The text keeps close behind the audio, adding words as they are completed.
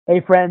Hey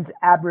friends,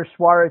 Abner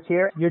Suarez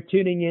here. You're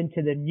tuning in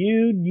to the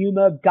new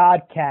Numa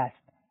Godcast.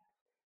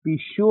 Be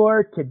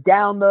sure to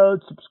download,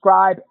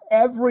 subscribe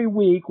every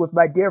week with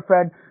my dear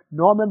friend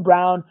Norman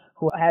Brown,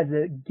 who has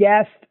a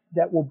guest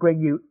that will bring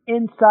you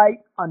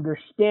insight,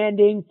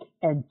 understanding,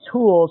 and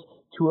tools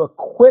to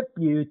equip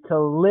you to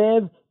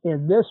live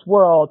in this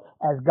world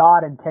as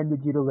God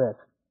intended you to live.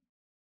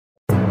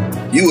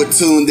 You are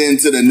tuned in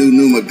to the new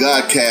Numa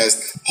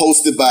Godcast,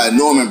 hosted by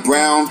Norman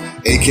Brown,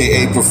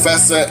 aka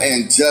Professor,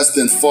 and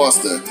Justin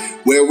Foster,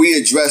 where we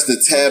address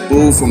the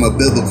taboo from a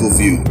biblical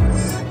view.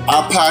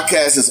 Our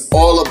podcast is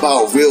all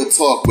about real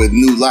talk with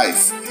new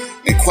life.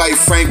 And quite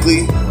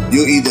frankly,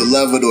 you'll either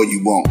love it or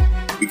you won't,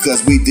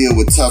 because we deal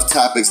with tough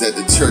topics that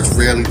the church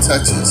rarely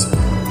touches.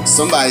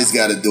 Somebody's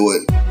got to do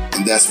it,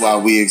 and that's why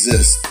we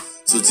exist.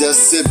 So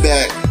just sit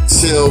back,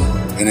 chill,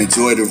 and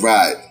enjoy the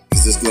ride,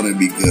 because it's going to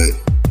be good.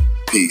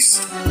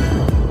 Peace.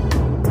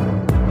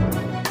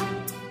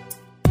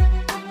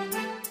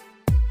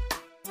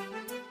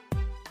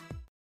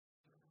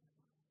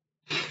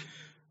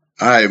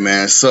 All right,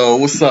 man. So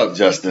what's up,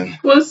 Justin?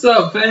 What's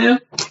up, fam?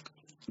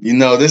 You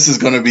know, this is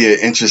going to be an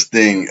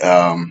interesting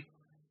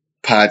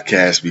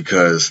podcast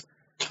because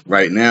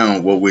right now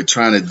what we're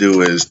trying to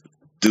do is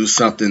do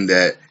something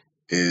that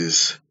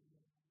is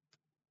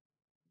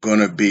going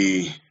to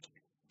be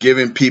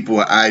giving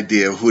people an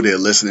idea of who they're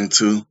listening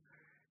to.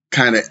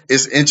 Kind of,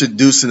 it's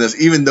introducing us,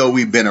 even though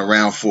we've been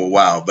around for a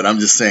while, but I'm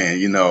just saying,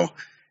 you know,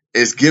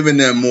 it's giving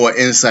them more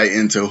insight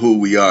into who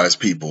we are as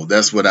people.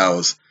 That's what I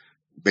was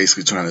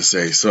basically trying to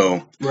say.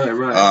 So,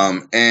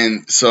 right.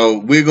 And so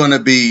we're going to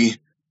be,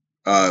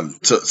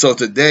 so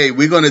today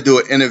we're going to do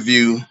an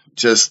interview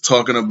just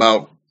talking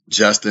about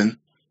Justin,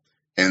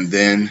 and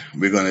then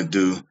we're going to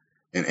do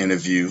an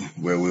interview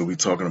where we'll be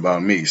talking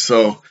about me.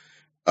 So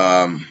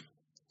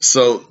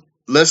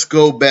let's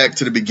go back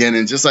to the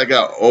beginning, just like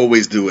I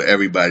always do with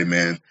everybody,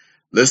 man.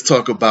 Let's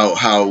talk about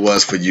how it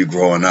was for you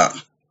growing up.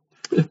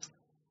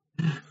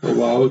 Oh,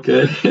 wow,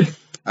 okay.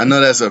 I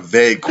know that's a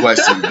vague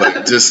question,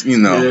 but just, you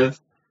know. Yeah,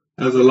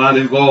 there's a lot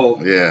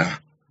involved. Yeah.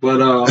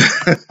 But,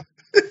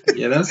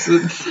 yeah, that's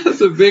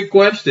a big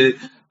question.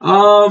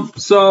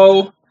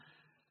 So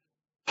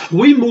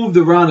we moved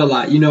around a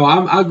lot. You know,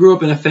 I grew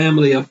up in a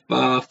family of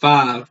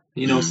 5,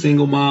 you know,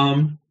 single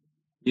mom,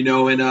 you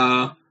know,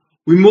 and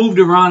we moved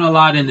around a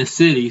lot in the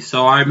city.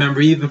 So I remember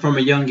even from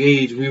a young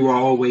age, we were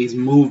always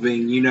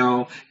moving, you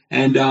know.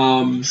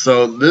 And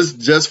so this,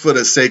 just for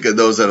the sake of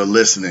those that are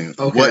listening,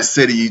 okay. What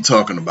city are you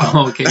talking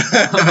about? Okay.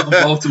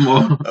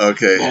 Baltimore.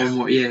 Okay.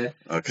 Baltimore, yeah.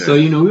 Okay. So,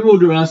 you know, we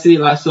moved around the city a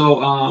lot. So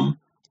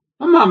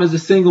my mom is a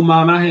single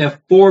mom. I have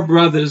 4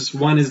 brothers.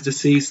 One is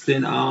deceased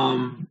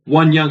and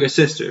 1 younger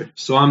sister.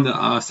 So I'm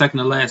the second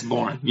to last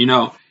born, you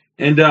know.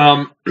 And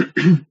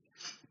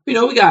you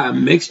know, we got a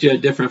mixture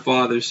of different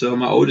fathers. So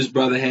my oldest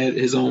brother had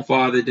his own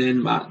father.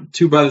 Then my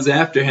 2 brothers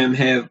after him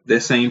have their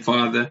same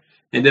father.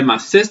 And then my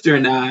sister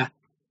and I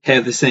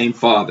have the same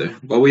father.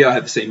 But we all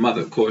have the same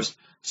mother, of course.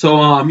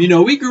 So, you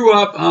know, we grew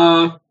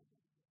up,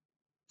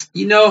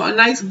 you know, a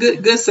nice,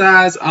 good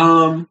size.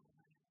 And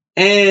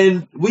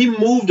we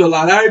moved a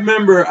lot. I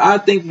remember, I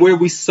think where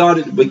we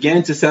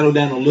began to settle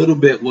down a little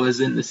bit was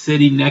in the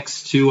city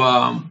next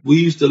to, we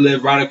used to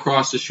live right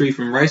across the street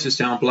from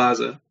Reisterstown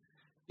Plaza.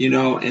 You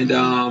know,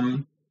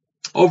 and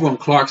over on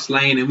Clark's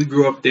Lane, and we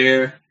grew up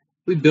there.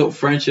 We built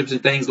friendships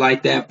and things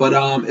like that. But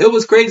it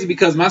was crazy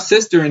because my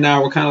sister and I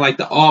were kind of like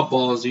the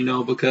oddballs, you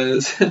know,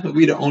 because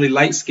we the only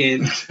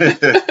light-skinned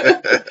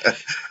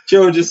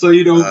children. So,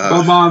 you know,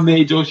 my mom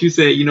made jokes. She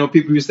said, you know,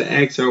 people used to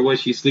ask her,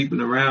 was she sleeping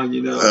around,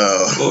 you know,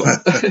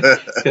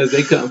 because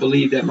they couldn't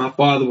believe that my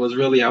father was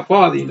really our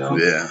father, you know.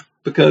 Yeah.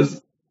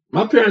 Because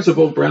my parents are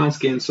both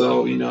brown-skinned,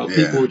 so, you know,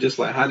 people were just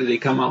like, how did they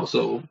come out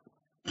so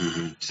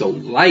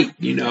light,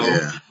 you know.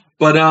 Yeah.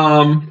 But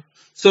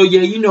so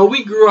yeah, you know,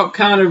 we grew up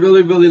kind of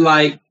really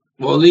like,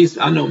 well, at least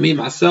I know me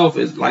myself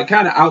is like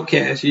kind of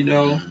outcast, you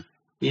know.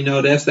 You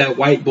know, that's that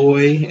white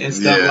boy and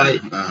stuff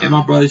like. And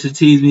my brother used to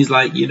tease me, he's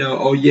like, you know,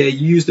 oh yeah,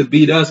 you used to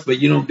beat us, but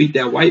you don't beat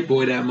that white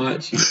boy that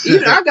much.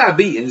 You know, I got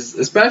beaten,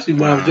 especially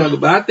when I was younger.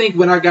 But I think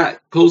when I got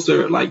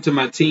closer, like to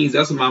my teens,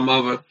 that's when my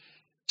mother,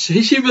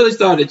 she really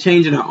started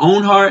changing her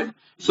own heart.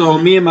 So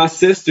me and my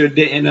sister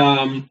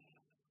didn't,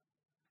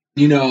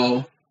 you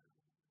know,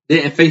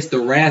 didn't face the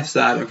wrath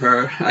side of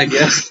her, I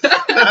guess. But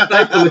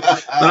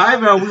I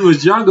remember we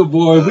was younger,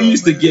 boy. We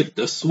used to get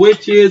the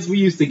switches. We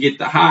used to get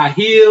the high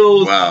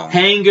heels,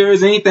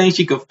 hangers, anything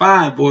she could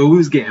find, boy. We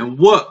was getting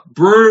whooped,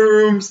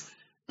 brooms,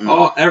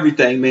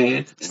 everything,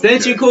 man.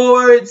 Extension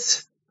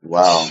cords.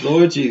 Wow.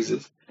 Lord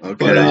Jesus.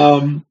 Okay.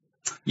 But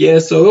yeah,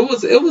 so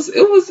it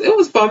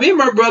was fun. Me and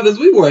my brothers,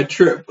 we were a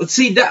trip. But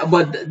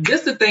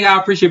this the thing I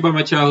appreciate about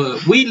my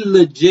childhood. We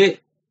legit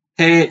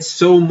had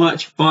so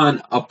much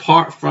fun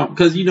apart from,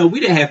 because, you know,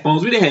 we didn't have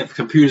phones, we didn't have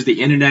computers,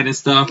 the internet and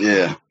stuff.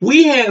 Yeah.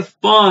 We had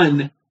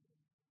fun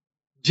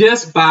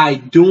just by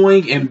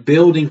doing and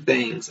building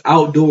things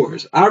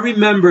outdoors. I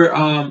remember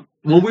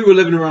when we were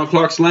living around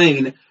Clark's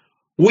Lane,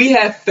 we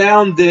had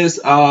found this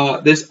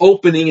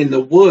opening in the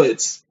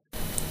woods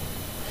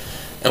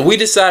and we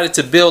decided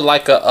to build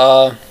like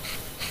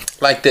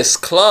like this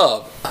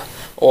club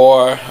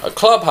or a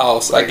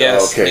clubhouse, I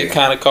guess. You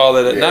kind of call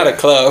it not a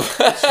club.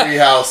 Tree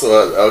house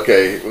or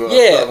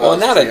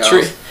not a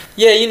tree.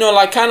 Yeah, you know,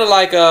 like kind of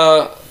like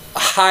a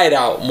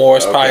hideout more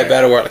is probably a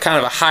better word. Kind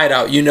of a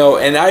hideout, you know.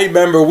 And I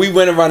remember we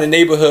went around the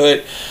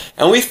neighborhood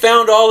and we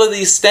found all of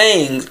these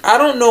things. I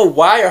don't know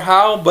why or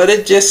how, but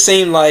it just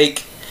seemed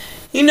like,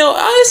 you know,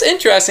 it's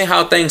interesting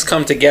how things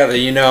come together,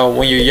 you know,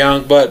 when you're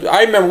young. But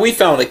I remember we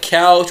found a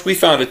couch, we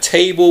found a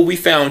table, we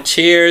found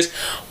chairs,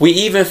 we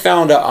even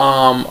found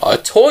a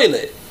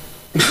toilet.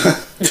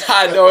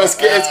 I know it's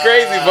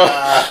crazy,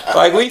 but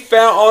like we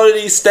found all of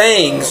these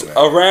things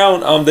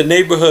around the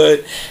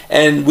neighborhood,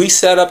 and we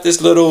set up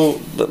this little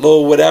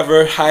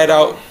whatever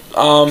hideout.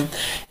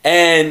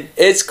 And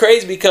it's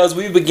crazy because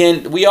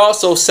we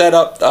also set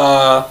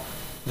up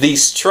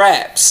these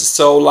traps.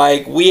 So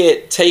like we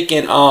had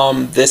taken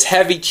this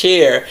heavy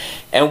chair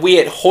and we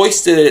had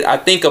hoisted it, I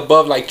think,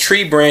 above like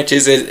tree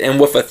branches and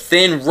with a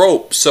thin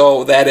rope,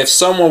 so that if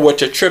someone were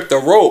to trip the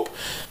rope,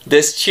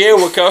 this chair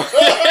would come.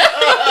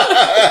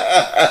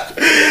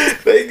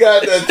 They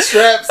got the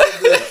traps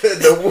in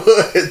the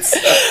woods.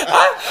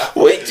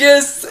 We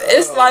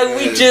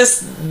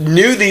just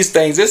knew these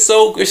things. It's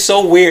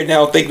so weird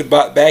now thinking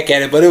back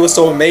at it, but it was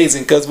so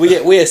amazing because we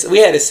had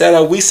to set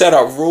up. We set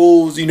up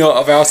rules, you know,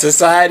 of our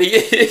society.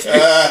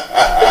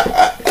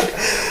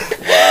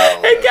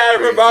 Wow, it kind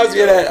of reminds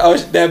me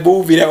of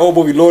that old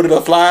movie, Lord of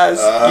the Flies.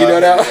 You know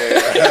that?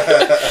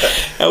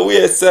 Yeah. And we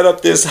had set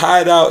up this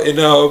hideout, and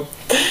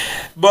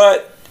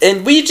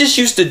and we just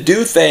used to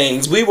do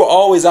things. We were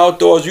always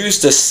outdoors. We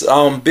used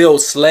to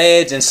build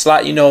sleds and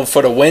slide, you know,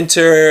 for the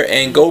winter,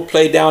 and go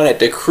play down at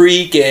the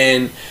creek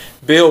and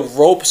build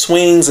rope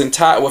swings and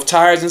with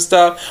tires and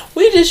stuff.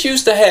 We just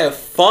used to have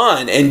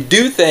fun and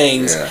do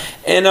things. Yeah.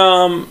 And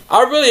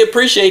I really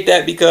appreciate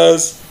that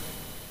because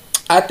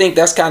I think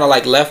that's kind of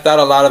like left out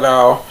a lot of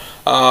our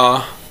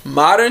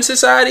modern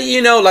society,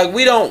 you know, like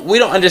we don't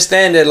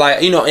understand it,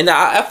 like, you know. And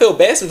I feel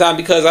bad sometimes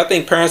because I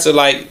think parents are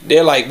like,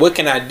 they're like, what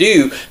can I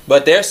do?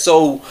 But they're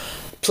so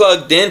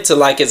plugged into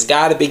like it's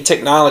gotta be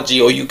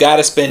technology, or you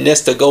gotta spend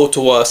this to go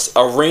to a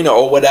arena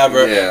or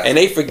whatever, and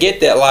they forget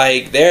that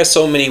like there are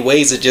so many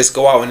ways to just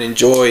go out and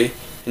enjoy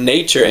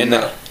nature.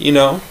 You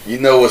know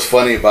what's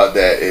funny about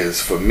that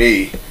is, for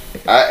me,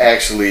 I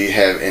actually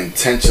have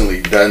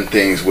intentionally done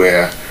things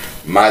where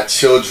my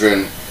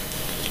children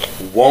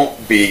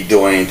won't be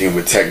doing anything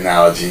with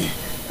technology.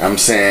 I'm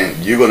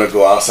saying, you're going to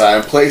go outside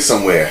and play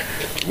somewhere.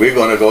 We're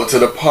going to go to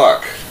the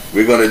park.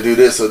 We're going to do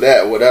this or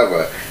that,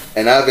 whatever.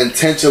 And I've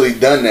intentionally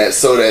done that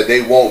so that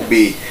they won't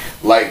be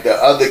like the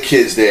other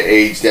kids their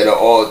age that are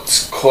all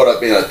caught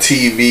up in a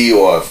TV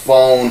or a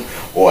phone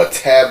or a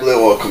tablet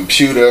or a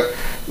computer.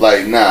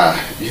 Like, nah,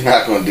 you're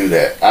not going to do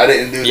that. I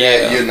didn't do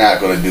that. You're not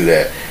going to do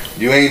that.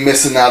 You ain't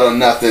missing out on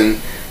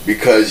nothing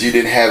because you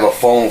didn't have a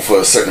phone for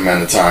a certain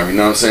amount of time. You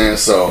know what I'm saying?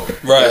 So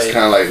that's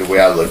kind of like the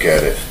way I look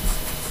at it.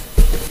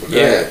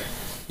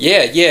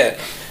 Yeah.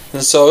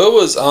 And so it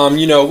was,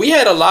 you know, we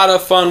had a lot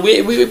of fun.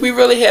 We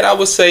really had, I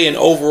would say, an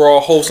overall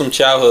wholesome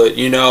childhood,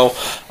 you know.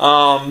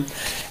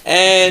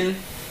 And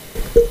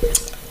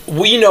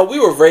we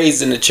were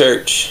raised in the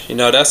church. You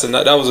know, that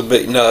was a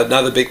big,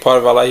 another big part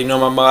of our life. You know,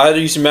 my mom, I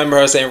used to remember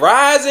her saying,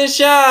 "Rise and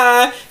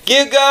shine,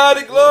 give God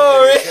the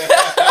glory."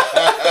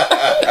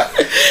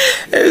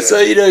 And so,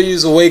 you know, you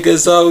used to wake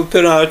us up, we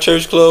put on our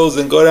church clothes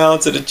and go down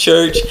to the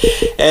church.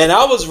 And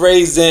I was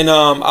raised in,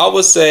 I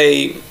would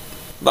say,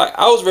 like,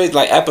 I was raised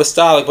like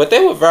apostolic, but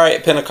they were very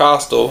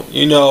Pentecostal.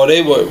 You know,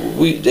 they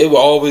were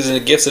always in the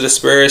gifts of the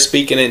Spirit,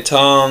 speaking in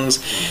tongues.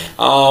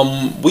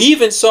 We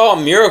even saw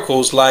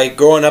miracles, like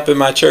growing up in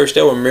my church.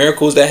 There were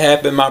miracles that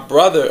happened. My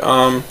brother,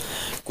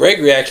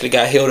 Gregory, actually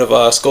got healed of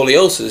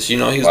scoliosis. You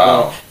know, he was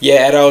born,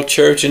 at our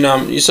church,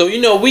 and so,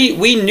 you know,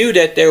 we knew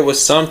that there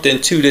was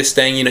something to this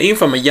thing. You know, even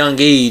from a young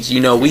age, you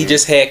know, we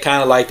just had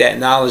kind of like that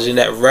knowledge and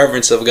that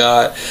reverence of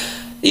God,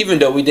 even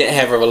though we didn't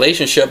have a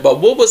relationship. But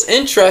what was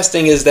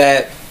interesting is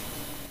that,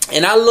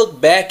 and I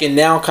look back and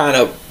now kind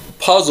of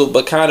puzzled,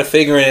 but kind of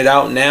figuring it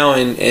out now,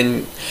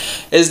 and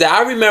is that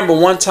I remember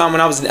one time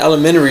when I was in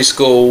elementary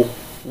school,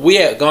 we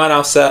had gone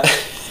outside.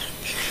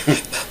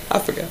 I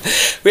forgot.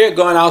 We had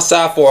gone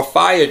outside for a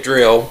fire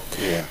drill,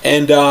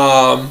 and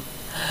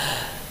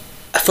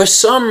for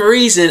some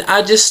reason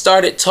I just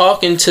started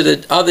talking to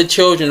the other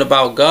children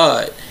about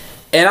God.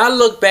 And I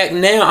look back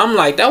now, I'm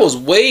like, that was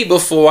way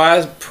before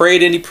I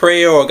prayed any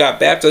prayer or got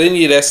baptized,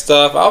 any of that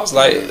stuff. I was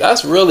like,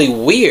 that's really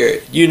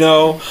weird, you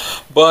know.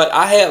 But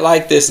I had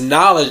like this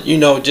knowledge, you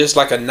know, just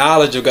like a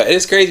knowledge of God.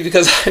 It's crazy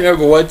because I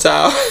remember one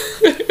time,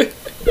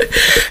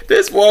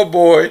 this one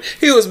boy,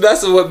 he was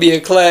messing with me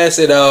in class,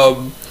 and I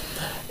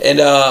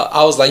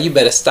was like, you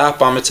better stop,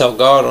 I'm gonna tell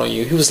God on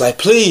you. He was like,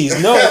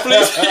 please, no,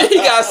 please. He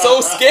got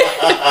so scared.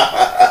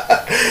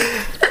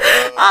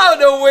 I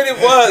don't know what it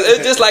was.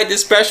 It's just like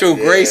this special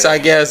grace, I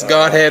guess,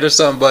 God had or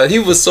something. But he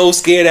was so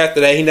scared after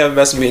that, he never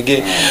messed with me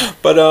again.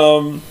 But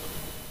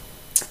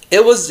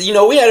it was, you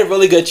know, we had a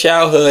really good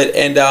childhood.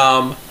 And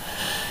I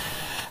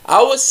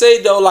I would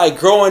say though, like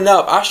growing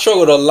up, I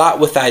struggled a lot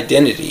with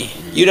identity.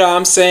 You know what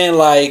I'm saying?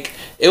 Like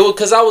it was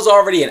because I was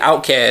already an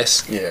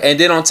outcast, and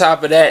then on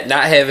top of that,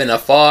 not having a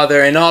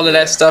father and all of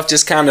that stuff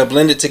just kind of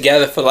blended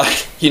together for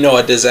like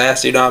a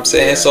disaster. You know what I'm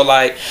saying? So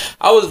like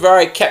I was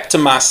very kept to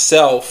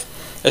myself.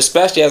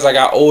 Especially as I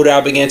got older, I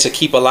began to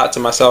keep a lot to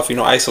myself,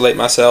 isolate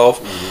myself,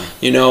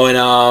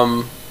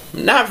 and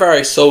not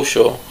very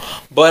social.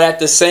 But at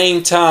the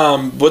same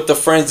time, with the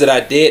friends that I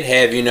did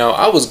have,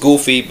 I was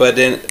goofy, but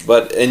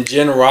in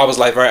general, I was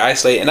like very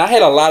isolated. And I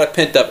had a lot of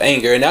pent up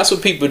anger. And that's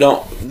what people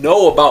don't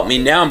know about me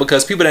now,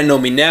 because people that know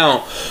me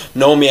now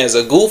know me as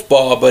a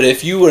goofball. But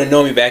if you would have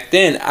known me back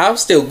then, I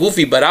was still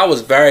goofy, but I was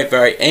very,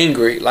 very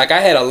angry. Like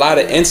I had a lot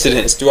of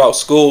incidents throughout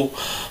school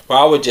where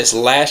I would just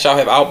lash out,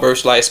 have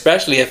outbursts, like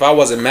especially if I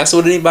wasn't messing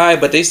with anybody,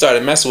 but they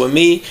started messing with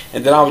me,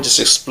 and then I would just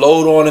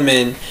explode on them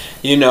and,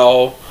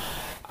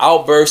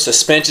 outbursts,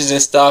 suspensions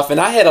and stuff. And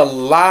I had a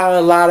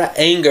lot of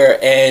anger,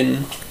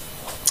 and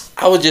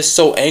I was just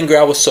so angry.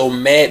 I was so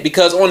mad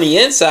because on the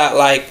inside,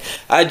 like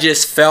I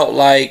just felt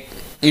like,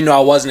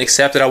 I wasn't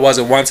accepted, I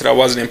wasn't wanted, I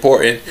wasn't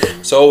important.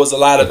 So it was a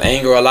lot of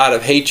anger, a lot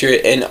of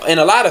hatred, and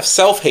a lot of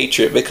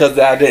self-hatred because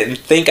I didn't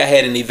think I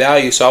had any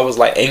value. So I was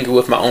like angry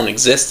with my own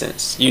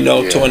existence,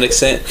 to an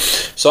extent.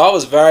 So I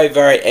was very,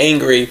 very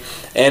angry,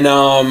 and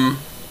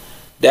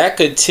that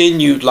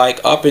continued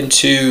like up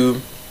into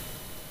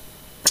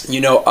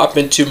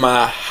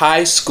my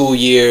high school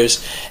years,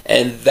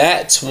 and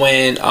that's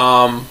when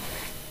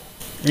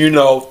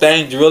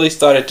things really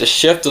started to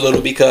shift a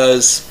little,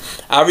 because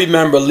I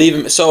remember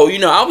leaving. So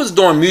I was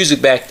doing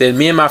music back then.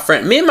 Me and my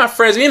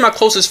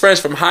closest friends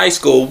from high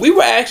school, we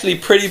were actually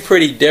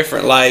pretty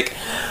different. Like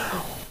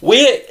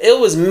it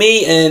was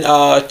me and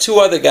two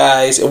other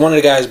guys, and one of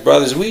the guys'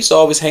 brothers. We used to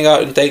always hang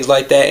out and things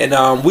like that,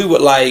 and we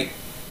would like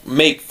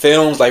make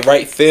films, like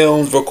write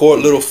films,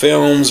 record little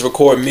films,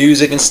 record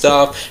music and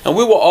stuff. And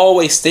we were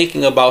always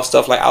thinking about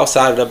stuff like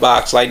outside of the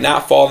box, like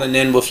not falling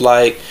in with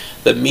like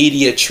the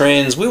media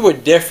trends. We were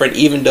different,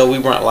 even though we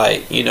weren't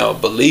like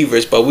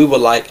believers, but we were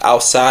like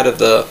outside of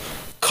the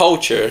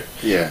culture,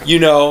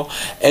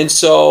 and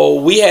so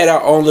we had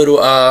our own little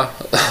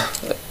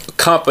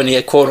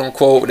company, quote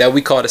unquote, that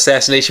we called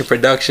Assassination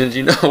Productions,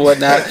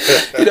 whatnot.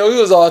 We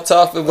was all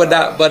tough and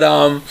whatnot, but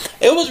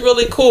it was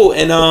really cool.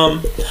 And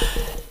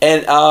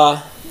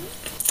I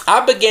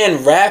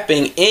began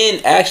rapping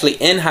in high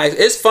school.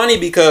 It's funny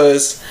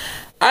because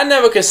I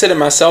never considered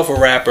myself a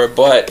rapper,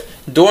 but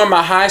during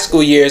my high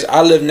school years,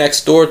 I lived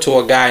next door to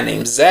a guy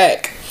named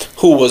Zach,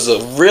 who was a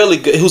really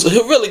good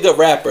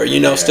rapper,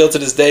 still to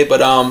this day.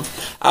 But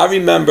I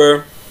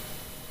remember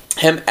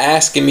him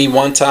asking me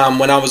one time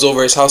when I was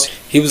over his house,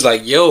 he was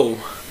like, "Yo,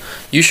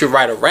 you should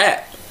write a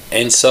rap."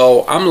 And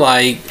so I'm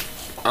like,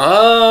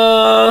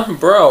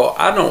 bro,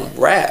 I don't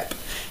rap.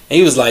 And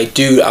he was like,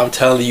 "Dude, I'm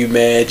telling you,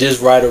 man,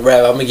 just write a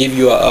rap. I'm gonna give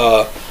you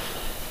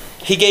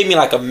he gave me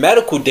like a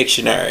medical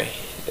dictionary.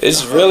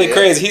 It's really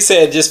crazy. He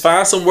said, just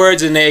find some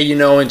words in there,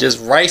 and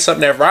just write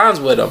something that rhymes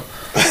with them."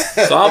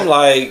 So I'm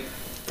like,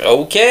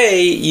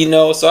 okay,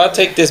 so I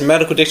take this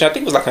medical dictionary. I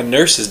think it was like a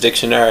nurse's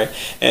dictionary.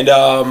 And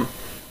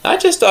I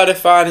just started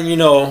finding,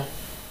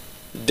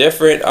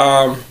 different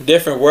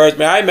words.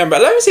 Man, I remember,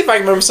 let me see if I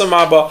can remember something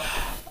about,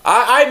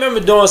 I remember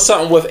doing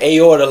something with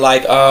aorta,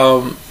 like,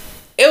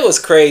 it was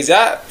crazy.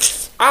 I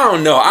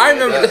don't know. I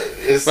remember,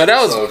 but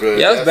that was so good.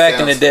 Yeah, that was back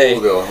in the day.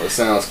 Cool, though. It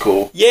sounds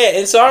cool. Yeah,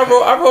 and so I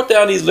wrote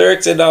down these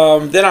lyrics, and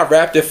then I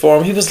rapped it for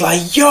him. He was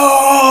like, "Yo, you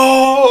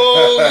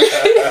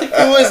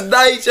was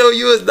nice, yo,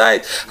 you was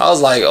nice." I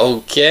was like,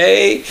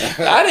 "Okay."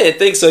 I didn't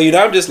think so,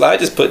 I'm just like, I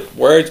just put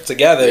words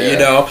together,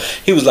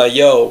 He was like,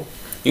 "Yo,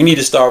 you need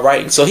to start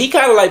writing." So he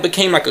kind of like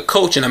became like a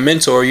coach and a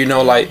mentor,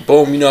 like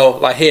boom,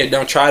 like, "Here,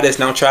 don't try this,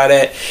 don't try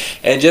that,"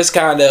 and just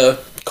kind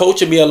of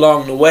coaching me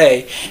along the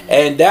way.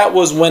 And that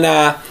was when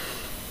I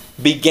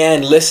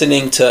began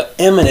listening to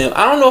Eminem.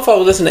 I don't know if I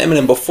was listening to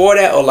Eminem before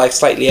that or like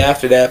slightly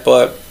after that,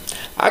 but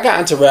I got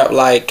into rap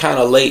like kind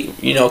of late,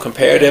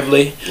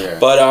 comparatively. Yeah.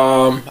 But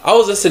I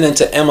was listening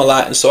to M a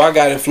lot, and so I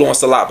got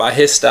influenced a lot by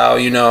his style,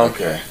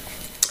 Okay.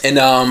 And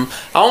I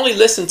only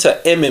listened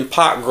to M and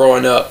Pac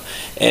growing up,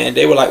 and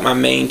they were like my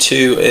main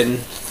two,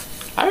 and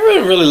I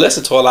didn't really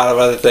listen to a lot of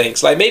other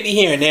things. Like maybe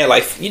here and there,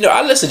 like,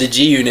 I listened to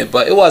G Unit,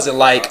 but it wasn't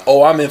like,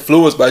 oh, I'm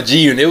influenced by G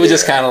Unit. It was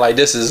just kind of like,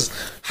 this is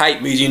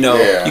hype music,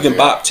 you can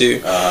bop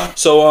to.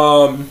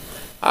 So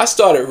I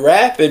started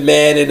rapping,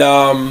 man, and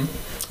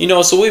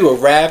so we were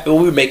rapping,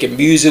 we were making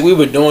music, we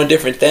were doing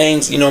different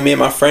things, me and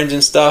my friends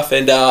and stuff.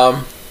 And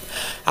I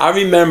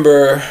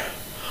remember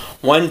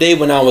one day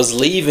when I was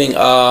leaving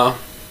my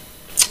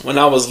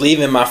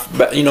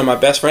my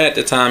best friend at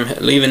the time,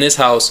 leaving his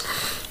house,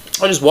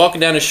 I was just walking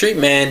down the street,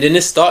 man. Then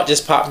this thought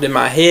just popped in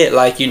my head,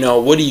 like,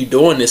 what are you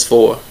doing this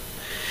for?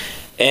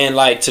 And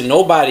like, to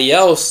anybody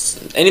else,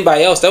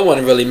 that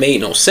wouldn't really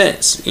made no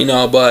sense,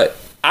 but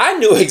I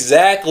knew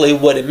exactly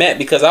what it meant,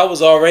 because I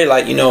was already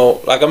like,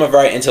 like I'm a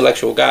very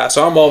intellectual guy.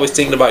 So I'm always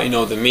thinking about,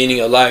 the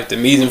meaning of life, the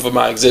reason for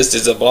my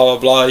existence, and blah,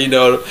 blah, blah,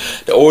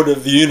 the order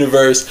of the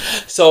universe.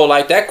 So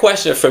like that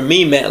question for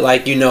me meant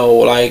like,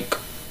 like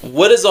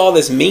what is all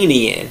this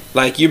meaning in?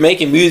 Like, you're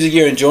making music,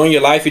 you're enjoying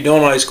your life, you're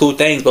doing all these cool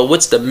things, but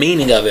what's the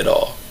meaning of it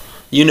all?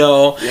 You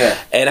know? Yeah.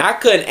 And I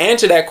couldn't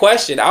answer that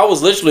question. I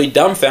was literally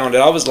dumbfounded.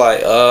 I was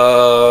like,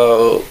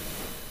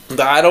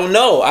 I don't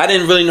know. I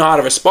didn't really know how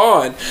to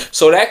respond.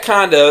 So that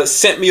kind of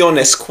sent me on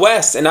this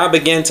quest, and I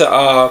began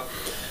to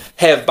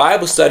have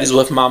Bible studies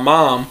with my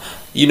mom,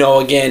 you know,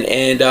 again,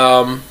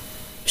 and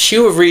she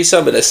would read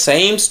some of the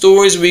same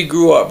stories we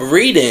grew up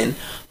reading,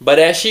 but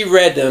as she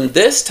read them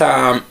this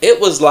time, it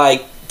was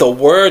like the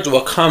words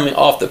were coming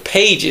off the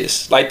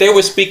pages, like they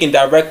were speaking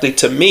directly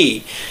to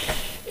me.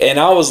 And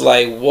I was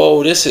like,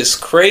 whoa, this is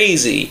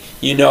crazy,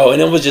 you know.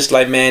 And it was just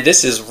like, man,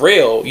 this is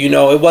real, you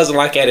know. It wasn't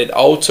like at an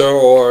altar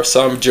or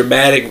some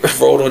dramatic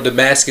road on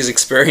Damascus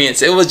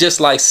experience. It was just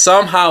like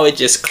somehow it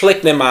just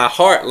clicked in my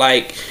heart,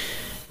 like,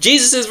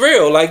 Jesus is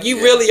real. Like,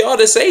 you really are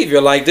the Savior.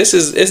 Like,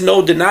 it's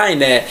no denying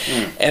that.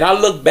 And I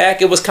look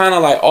back, it was kind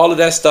of like all of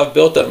that stuff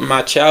built up in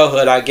my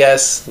childhood. I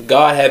guess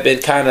God had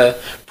been kind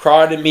of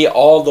prodding me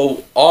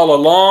all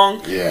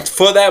along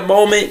for that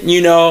moment,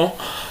 you know.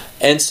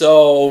 And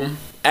so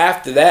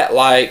after that,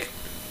 like,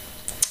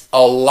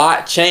 a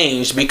lot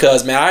changed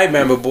because, man, I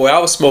remember, boy, I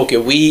was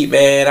smoking weed,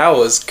 man. I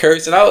was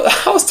cursing. I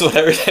was doing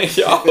everything,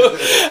 y'all. I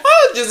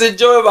was just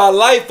enjoying my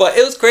life. But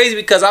it was crazy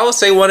because I would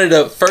say one of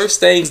the first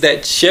things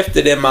that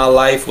shifted in my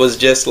life was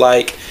just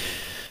like,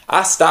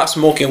 I stopped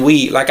smoking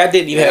weed. Like, I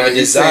didn't even have a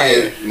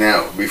desire.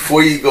 Now,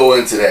 before you go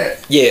into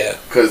that,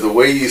 because the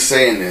way you're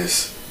saying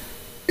this,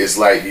 it's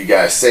like you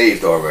got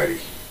saved already.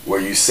 Were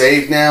you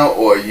saved now,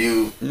 or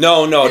you?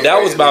 No,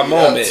 that was my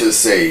moment. To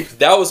save.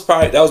 That was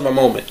my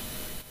moment.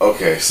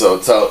 Okay, so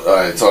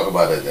talk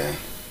about it then.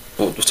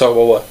 Talk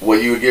about what?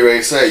 What you were getting ready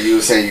to say. You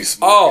were saying you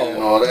smoked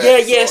and all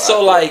that. Yeah.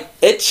 So like,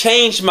 it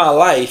changed my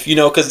life, you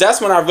know, because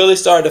that's when I really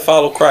started to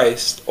follow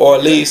Christ, or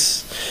at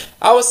least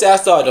I would say I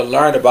started to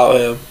learn about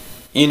Him.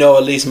 You know,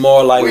 at least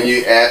more like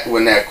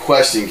when that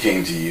question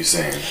came to you,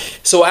 saying.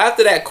 So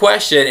after that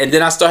question, and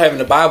then I started having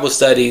the Bible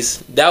studies.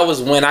 That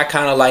was when I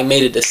kind of like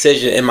made a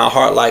decision in my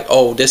heart, like,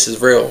 oh, this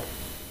is real.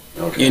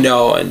 Okay. You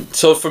know, and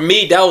so for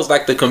me, that was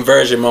like the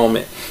conversion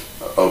moment.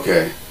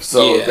 Okay,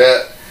 so and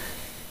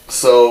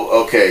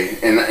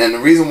the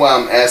reason why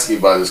I'm asking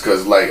about this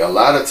because like a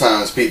lot of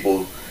times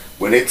people,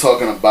 when they're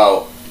talking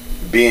about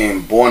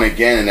being born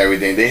again and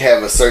everything, they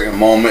have a certain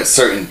moment,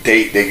 certain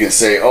date they can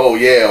say, oh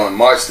yeah, on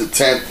March the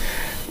 10th,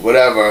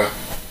 whatever,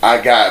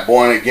 I got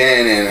born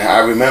again and I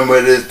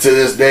remember this to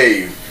this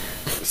day.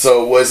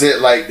 So was it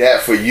like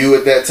that for you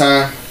at that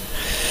time?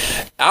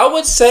 I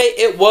would say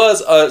it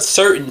was a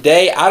certain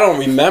day. I don't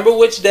remember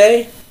which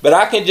day. But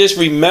I can just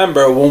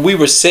remember when we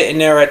were sitting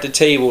there at the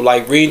table,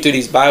 like reading through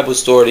these Bible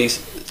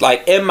stories,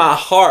 like in my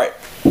heart,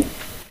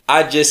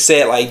 I just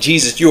said, like,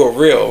 Jesus, you are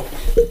real.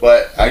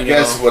 But I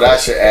guess what I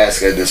should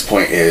ask at this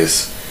point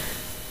is,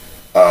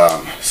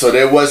 so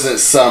there wasn't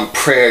some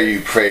prayer you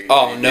prayed.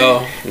 Oh,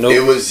 no. Nope. It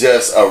was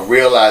just a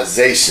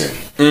realization.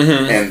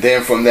 Mm-hmm. And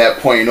then from that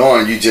point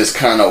on, you just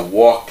kind of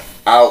walked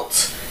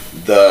out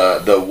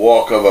the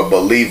walk of a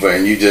believer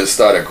and you just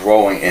started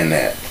growing in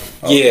that.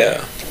 Okay.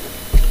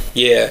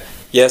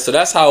 Yeah, so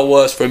that's how it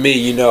was for me,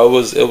 you know.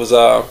 It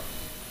wasn't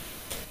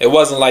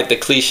like the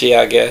cliche,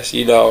 I guess,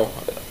 you know,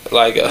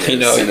 like you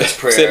know, sinner's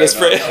prayer.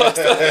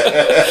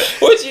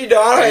 Which, you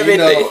know, I don't have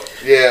anything.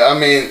 Yeah, I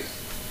mean,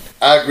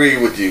 I agree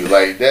with you.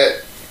 Like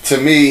that, to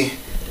me,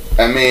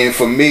 I mean,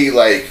 for me,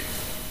 like,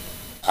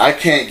 I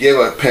can't give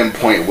a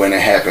pinpoint when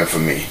it happened for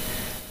me.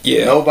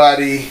 Yeah.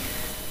 Nobody.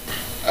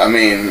 I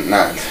mean,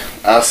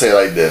 I'll say it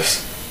like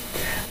this.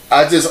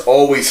 I just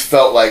always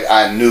felt like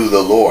I knew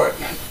the Lord,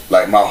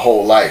 like my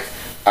whole life.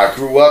 I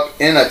grew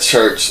up in a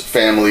church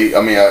family,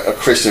 a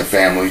Christian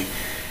family,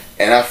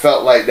 and I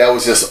felt like that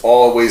was just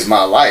always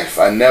my life.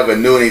 I never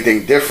knew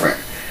anything different.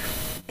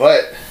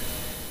 But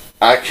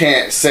I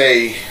can't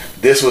say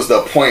this was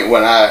the point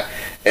when I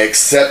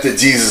accepted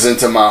Jesus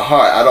into my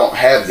heart. I don't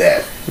have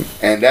that.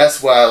 And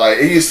that's why, like,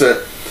 it used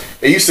to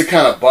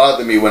kind of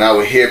bother me when I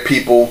would hear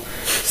people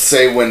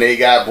say when they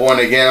got born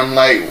again. I'm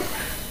like,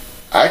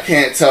 I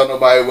can't tell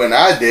nobody when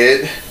I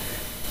did.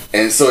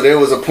 And so there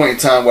was a point in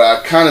time where I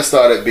kind of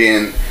started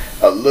being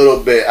a little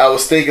bit, I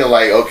was thinking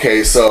like,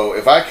 okay, so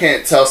if I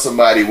can't tell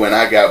somebody when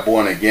I got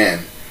born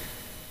again,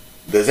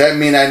 does that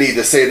mean I need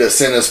to say the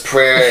sinner's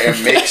prayer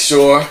and make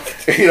sure?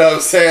 You know what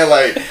I'm saying?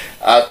 Like,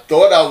 I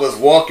thought I was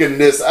walking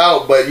this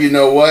out, but you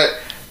know what?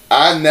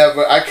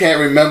 I can't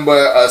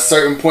remember a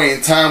certain point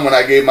in time when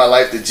I gave my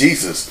life to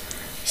Jesus.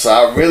 So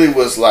I really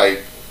was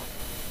like,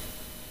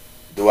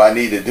 do I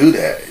need to do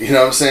that? You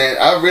know what I'm saying?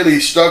 I really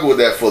struggled with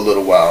that for a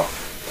little while.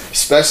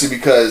 Especially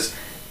because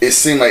it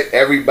seemed like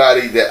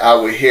everybody that I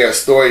would hear a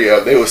story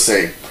of, they would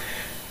say,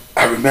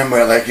 I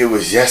remember like it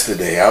was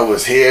yesterday. I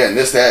was here and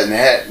this, that, and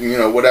that, you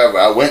know, whatever.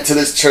 I went to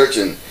this church.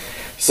 And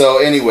so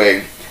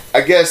anyway,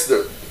 I guess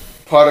the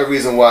part of the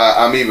reason why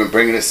I'm even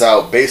bringing this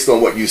out based on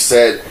what you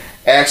said,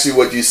 actually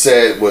what you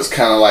said was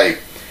kind of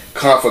like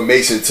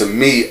confirmation to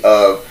me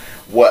of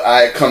what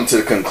I had come to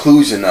the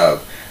conclusion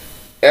of.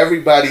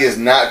 Everybody is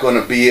not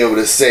going to be able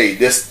to say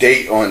this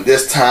date on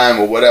this time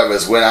or whatever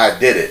is when I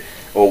did it.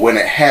 or when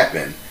it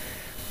happened.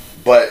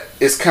 But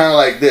it's kind of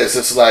like this.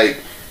 It's like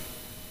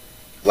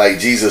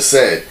Jesus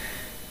said,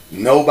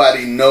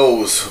 nobody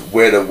knows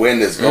where the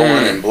wind is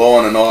going and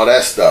blowing and all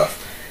that stuff.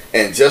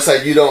 And just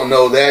like you don't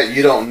know that,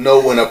 you don't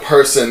know when a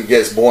person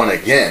gets born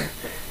again.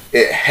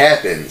 It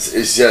happens.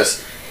 It's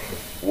just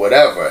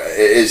whatever.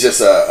 It's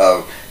just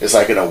it's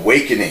like an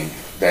awakening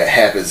that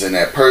happens in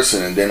that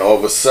person, and then all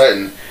of a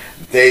sudden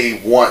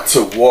they want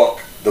to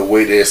walk the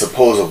way they're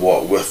supposed to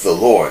walk with the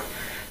Lord.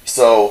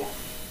 So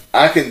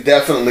I can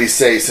definitely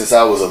say, since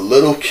I was a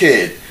little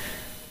kid,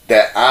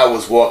 that I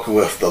was walking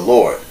with the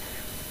Lord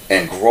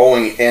and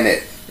growing in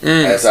it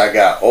as I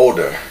got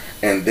older.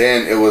 And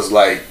then it was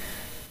like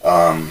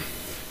at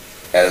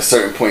a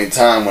certain point in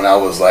time when I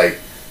was like,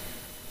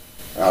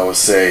 I would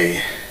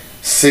say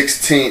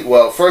 16.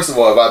 Well, first of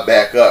all, if I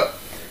back up,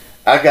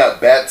 I got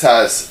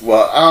baptized.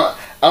 Well, I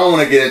don't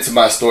want to get into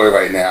my story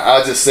right now.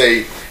 I'll just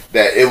say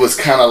that it was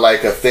kind of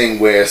like a thing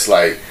where it's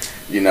like,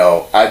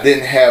 I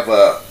didn't have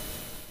a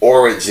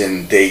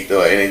origin date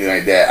or anything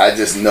like that. I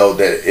just know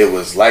that it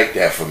was like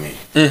that for me.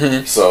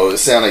 Mm-hmm. So it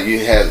sounded like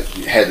you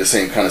had the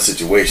same kind of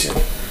situation.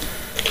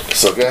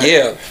 So go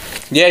ahead.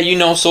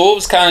 Yeah. So it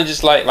was kind of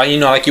just like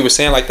you were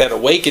saying, like that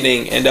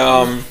awakening,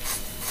 and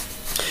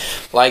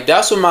like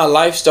that's when my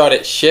life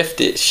started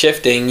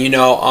shifting,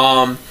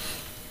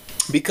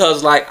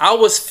 because like I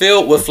was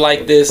filled with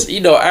like this,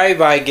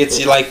 everybody gets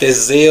you like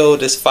this zeal,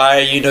 this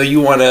fire,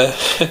 you want to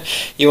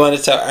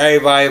tell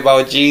everybody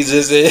about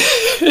Jesus, and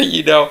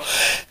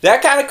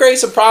that kind of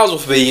creates some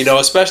problems with me,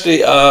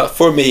 especially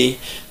for me,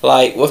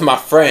 like with my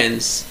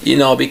friends,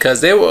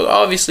 because they were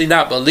obviously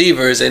not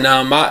believers, and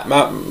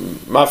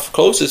my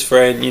closest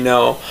friend,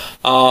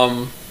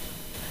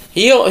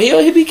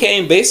 he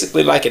became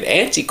basically like an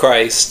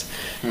antichrist,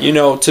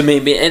 to me.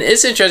 And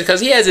it's interesting because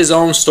he has his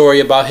own story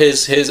about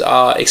his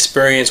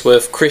experience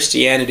with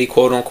Christianity,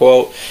 quote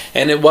unquote,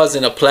 and it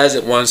wasn't a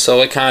pleasant one,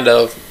 so it kind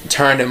of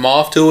turned him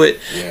off to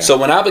it. So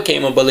when I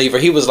became a believer,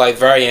 he was like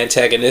very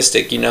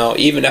antagonistic,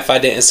 even if I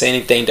didn't say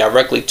anything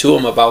directly to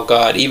him about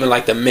God, even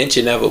like the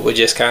mention of it would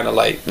just kind of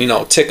like,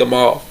 tick him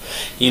off,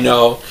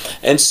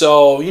 and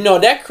so,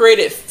 that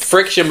created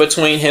friction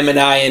between him and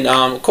I, and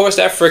of course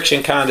that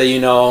friction kind of,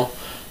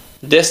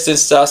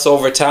 distanced us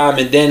over time,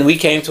 and then we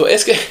came to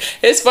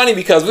it's funny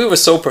because we were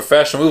so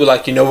professional. We were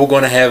like, we're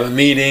going to have a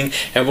meeting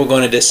and we're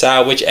going to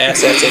decide which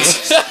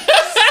assets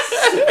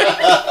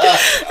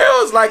it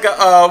was like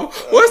a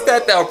what's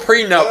that, a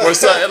prenup or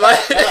something, like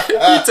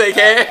you take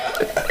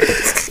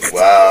half.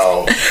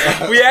 Wow.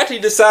 We actually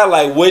decided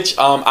like which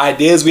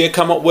ideas we had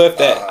come up with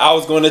that I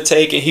was going to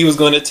take and he was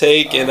going to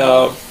take, and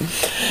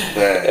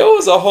it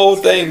was a whole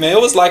thing, man.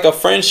 It was like a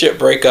friendship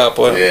breakup.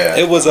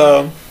 It was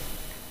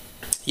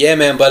yeah,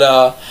 man,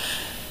 but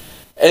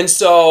and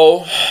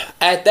so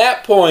at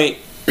that point,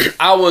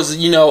 I was,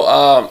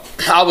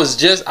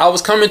 I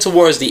was coming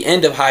towards the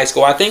end of high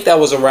school. I think that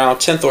was around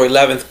 10th or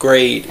 11th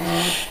grade,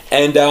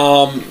 and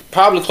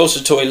probably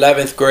closer to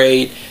 11th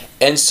grade.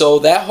 And so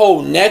that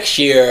whole next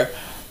year,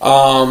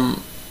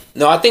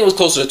 no, I think it was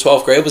closer to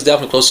 12th grade. It was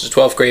definitely closer to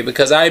 12th grade,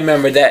 because I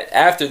remember that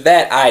after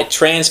that I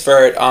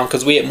transferred,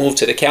 because we had moved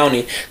to the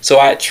county, so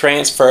I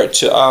transferred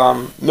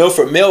to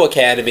Milford Mill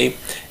Academy,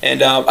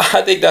 and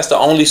I think that's the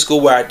only school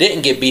where I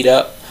didn't get beat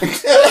up.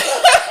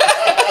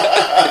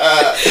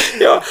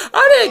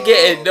 I didn't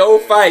get in no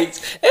fights.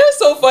 It was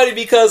so funny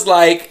because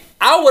like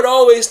I would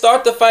always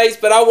start the fights,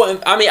 but I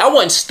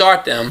wouldn't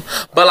start them.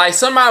 But like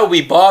somebody would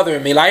be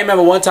bothering me. Like I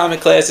remember one time in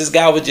class, this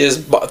guy was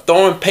just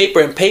throwing paper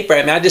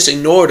at me. I just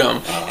ignored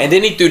him. And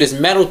then he threw this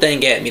metal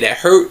thing at me that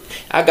hurt.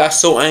 I got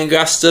so angry,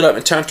 I stood up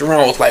and turned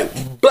around. Was like,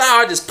 blah,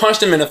 I just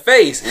punched him in the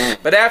face.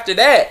 But after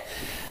that,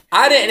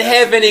 I didn't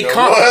have any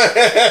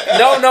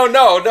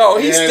No.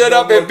 He stood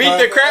up and beat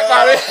the crap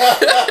out of me.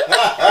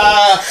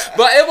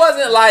 But it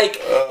wasn't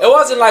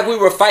like we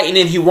were fighting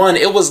and he won.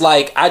 It was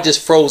like I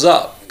just froze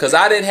up because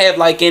I didn't have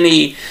like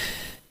any.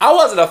 I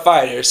wasn't a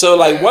fighter, so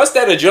like once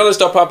that adrenaline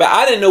started popping,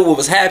 I didn't know what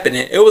was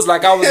happening. It was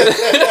like I was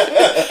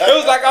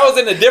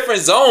in a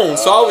different zone.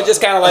 So I was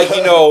just kind of like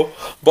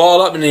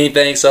ball up and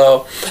anything.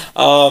 So.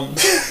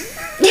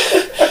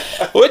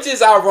 Which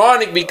is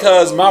ironic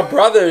because my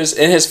brothers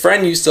and his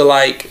friend used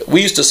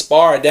to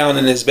spar down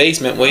in his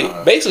basement. We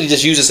basically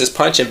just use us as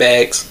punching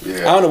bags.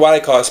 I don't know why they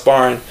call it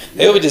sparring.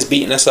 They were just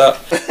beating us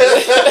up.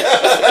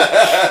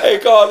 They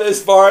called it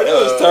sparring. It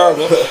was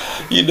terrible,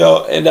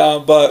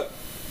 and but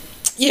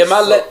yeah,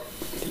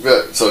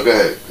 So go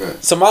ahead.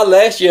 So my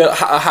last year of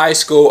high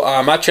school,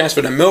 I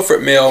transferred to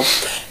Milford Mill,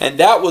 and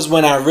that was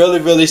when I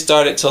really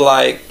started to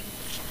like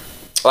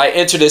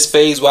enter this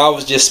phase where I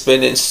was just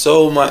spending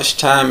so much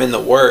time in the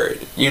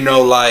Word,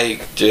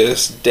 like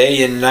just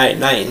day and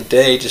night and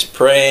day, just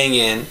praying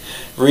and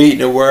reading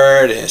the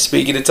Word and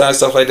speaking in tongues,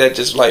 stuff like that,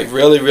 just like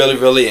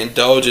really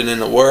indulging in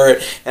the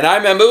Word. And I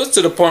remember it was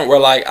to the point where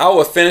like I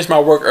would finish my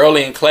work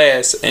early in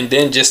class and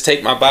then just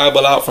take my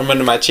Bible out from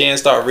under my chin and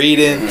start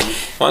reading.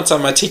 One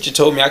time my teacher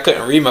told me I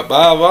couldn't read my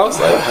Bible. I was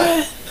like,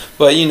 what?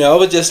 But I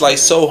was just like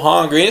so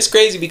hungry. And it's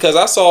crazy because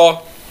I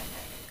saw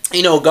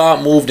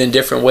God moved in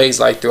different ways,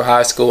 like through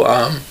high school.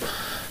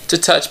 to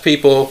touch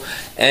people.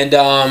 And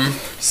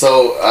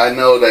so I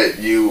know that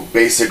you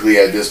basically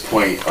at this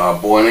point are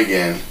born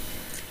again,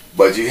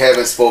 but you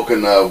haven't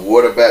spoken of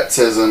water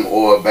baptism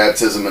or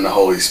baptism in the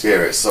Holy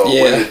Spirit. So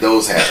when did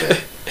those happen?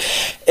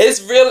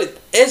 It's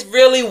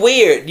really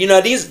weird. You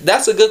know,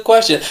 that's a good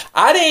question.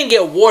 I didn't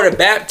get water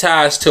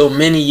baptized till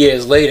many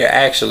years later,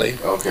 actually.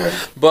 Okay.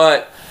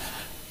 But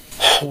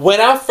when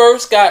I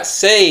first got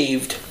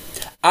saved,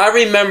 I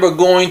remember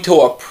going to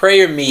a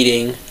prayer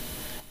meeting.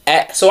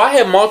 So I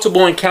had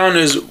multiple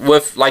encounters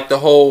with like the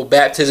whole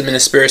baptism in the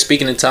Spirit,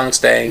 speaking in tongues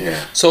thing.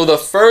 Yeah. So the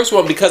first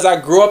one, because I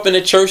grew up in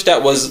a church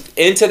that was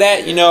into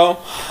that, you know,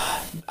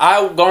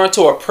 I gone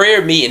to a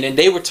prayer meeting and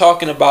they were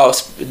talking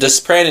about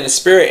this praying in the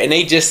Spirit, and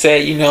they just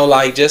said, you know,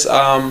 like just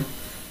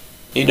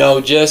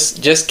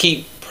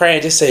keep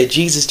praying, just say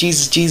Jesus,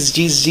 Jesus, Jesus,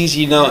 Jesus, Jesus,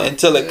 you know,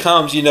 until it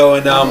comes, you know,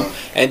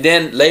 and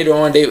then later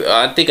on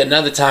I think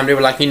another time they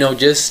were like, you know,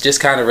 just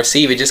kind of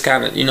receive it, just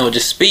kind of, you know,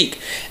 just speak.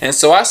 And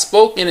so I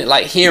spoke in it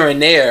like here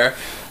and there,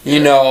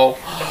 you know,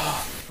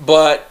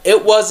 but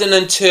it wasn't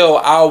until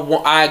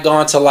I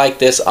gone to like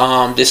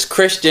this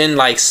Christian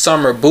like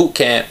summer boot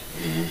camp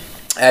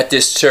at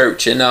this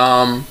church, and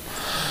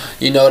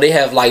you know, they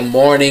have like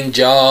morning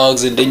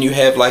jogs, and then you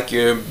have like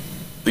your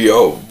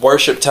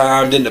worship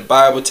time, then the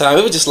Bible time.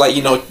 It was just like,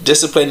 you know,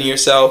 disciplining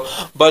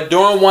yourself. But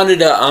during one of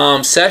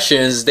the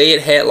sessions, they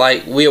had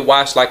like, we had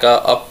watched like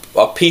a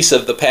piece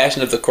of the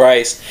Passion of the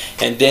Christ,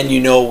 and then, you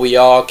know, we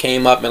all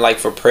came up and like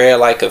for prayer,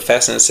 like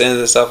confessing sins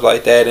and stuff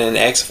like that, and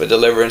asking for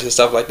deliverance and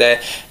stuff like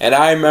that. And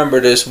I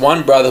remember this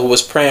one brother who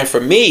was praying for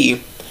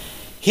me.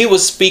 He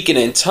was speaking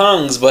in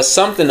tongues, but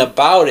something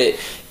about it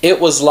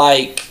was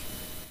like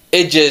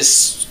it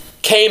just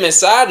came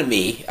inside of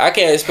me. I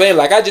can't explain.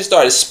 Like I just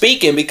started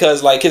speaking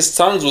because like his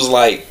tongues was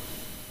like,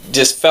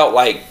 just felt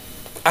like,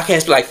 I can't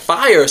explain, like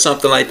fire or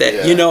something like that.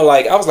 Yeah. You know,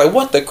 like I was like,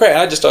 what the crap?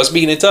 I just started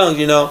speaking in tongues,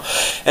 you know.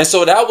 And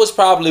so that was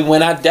probably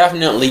when I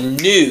definitely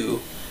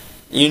knew,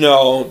 you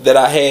know, that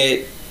I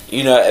had,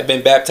 you know, had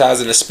been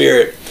baptized in the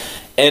Spirit.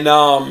 And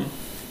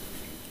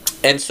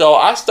so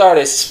I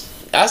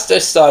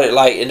just started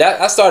like, and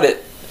that I started,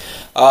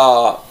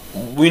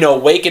 you know,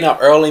 waking up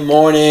early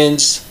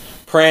mornings,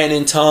 praying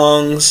in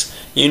tongues,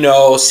 you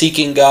know,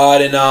 seeking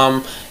God,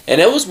 and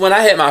it was when I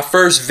had my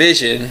first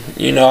vision.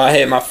 You know, I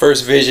had my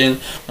first vision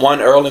one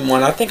early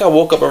morning. I think I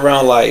woke up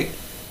around like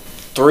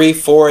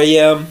 3-4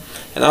 a.m.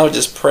 and I was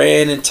just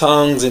praying in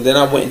tongues, and then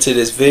I went into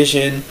this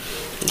vision,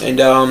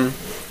 and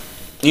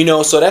you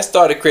know, so that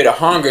started to create a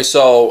hunger.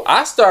 So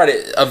I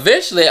started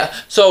eventually.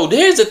 So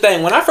here's the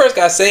thing: when I first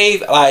got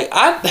saved, like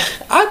I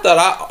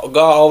thought God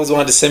always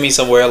wanted to send me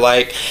somewhere.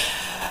 Like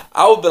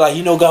I would be like,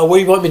 you know, God,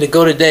 where you want me to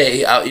go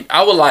today?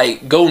 I would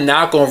like go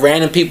knock on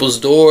random people's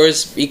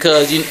doors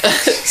because you.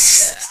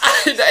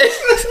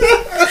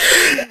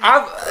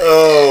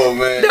 Oh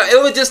man! No,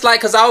 it was just like,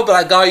 cause I would be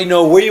like, God, you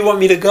know, where you want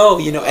me to go,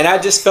 you know, and I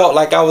just felt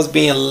like I was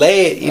being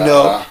led, you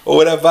know, or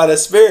whatever by the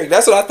Spirit.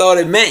 That's what I thought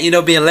it meant, you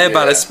know, being led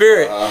by the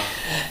Spirit.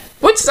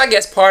 Which is, I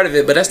guess, part of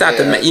it, but that's not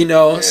the, you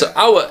know. Yeah. So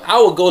I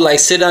would go like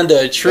sit under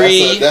a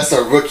tree. That's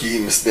a rookie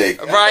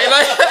mistake, right?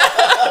 Like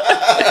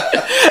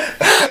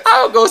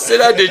I would go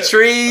sit under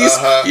trees.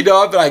 You know,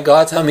 I'd be like,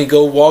 God, tell me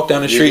go walk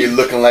down the street. You're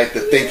looking like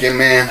the thinking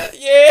man.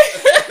 Yeah.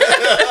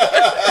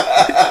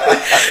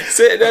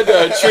 Sitting under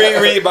a tree,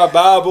 read my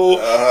Bible,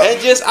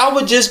 and I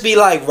would just be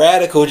like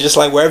radical, just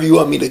like wherever you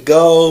want me to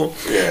go.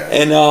 Yeah.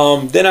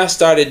 And then I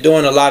started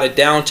doing a lot of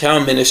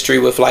downtown ministry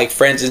with like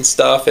friends and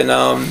stuff, and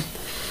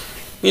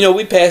you know,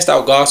 we passed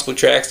out gospel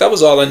tracts. That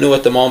was all I knew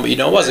at the moment. You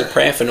know, I wasn't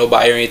praying for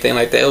nobody or anything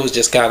like that. It was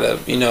just kind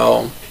of, you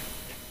know,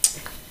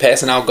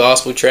 passing out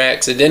gospel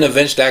tracts. And then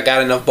eventually I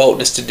got enough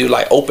boldness to do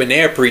like open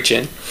air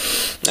preaching.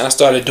 And I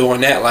started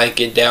doing that like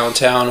in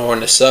downtown or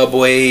in the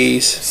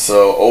subways.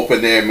 So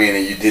open air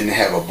meaning you didn't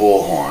have a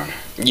bullhorn.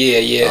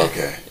 Yeah.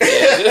 Okay.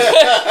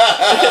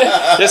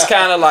 Yeah. Just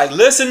kind of like,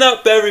 listen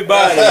up,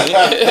 everybody.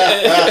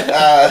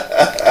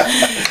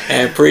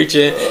 And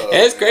preaching. And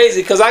it's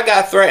crazy because I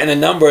got threatened a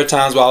number of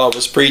times while I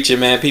was preaching,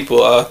 man.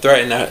 People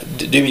threatened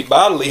to do me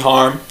bodily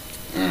harm.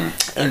 And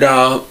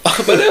but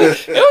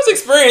it was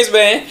experience,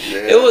 man.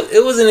 Yeah.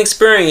 It was an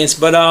experience,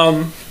 but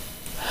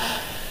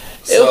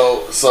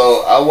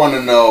So I want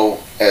to know,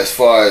 as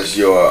far as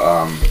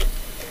your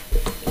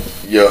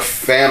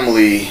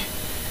family.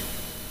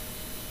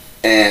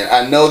 And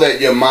I know that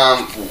your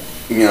mom,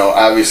 you know,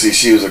 obviously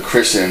she was a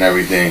Christian and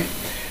everything.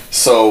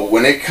 So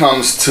when it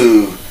comes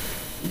to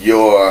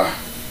your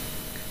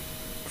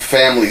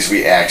family's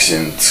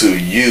reaction to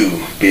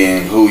you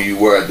being who you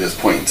were at this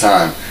point in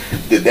time,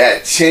 did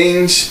that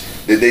change?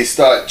 Did they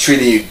start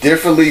treating you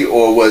differently,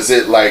 or was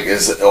it like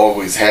as it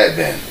always had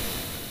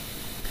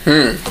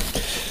been?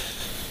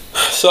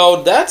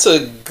 So that's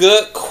a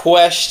good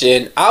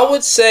question. I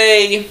would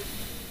say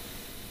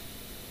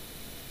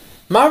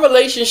my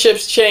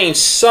relationships changed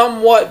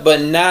somewhat,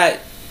 but not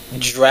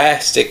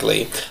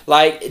drastically.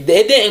 Like, it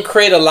didn't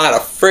create a lot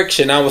of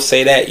friction, I would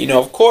say that. You know,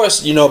 of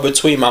course, you know,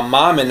 between my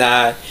mom and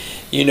I,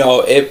 you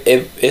know,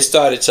 it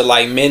started to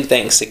like mend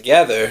things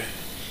together,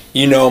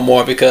 you know,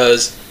 more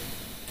because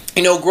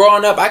you know,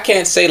 growing up, I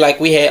can't say like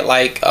we had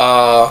like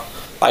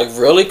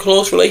really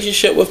close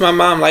relationship with my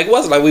mom. Like, it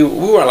wasn't like we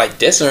weren't like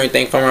dissing or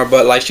anything from her,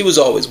 but like she was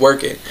always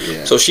working.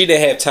 Yeah. So she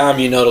didn't have time,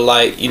 you know, to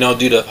like, you know,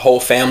 do the whole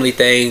family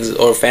things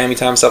or family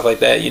time, stuff like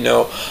that, you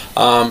know.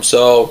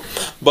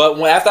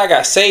 But after I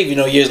got saved, you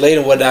know, years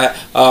later and whatnot,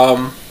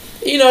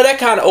 you know, that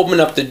kind of opened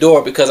up the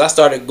door because I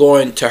started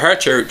going to her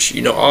church,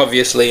 you know,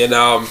 obviously, and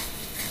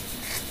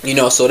you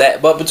know, so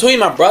that, but between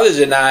my brothers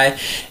and I,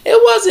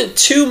 it wasn't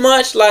too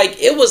much. Like,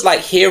 it was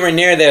like here and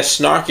there, there's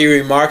snarky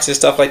remarks and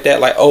stuff like that.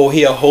 Like, oh,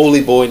 he a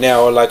holy boy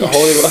now, or like a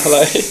holy boy,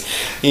 like,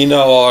 you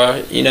know, or,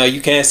 you know, you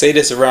can't say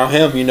this around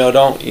him, you know,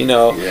 don't, you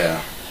know,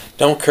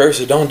 don't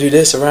curse or don't do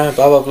this around,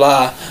 blah, blah,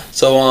 blah.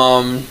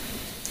 So,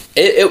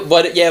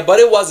 but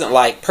it wasn't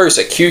like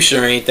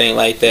persecution or anything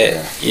like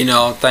that, you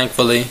know,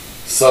 thankfully.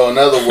 So, in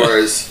other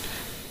words,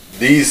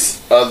 these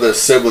other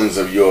siblings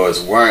of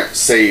yours weren't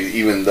saved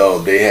even though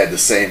they had the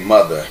same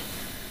mother.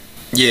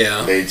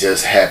 Yeah. They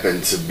just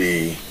happened to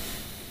be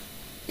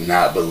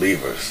not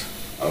believers.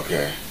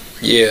 Okay.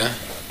 Yeah.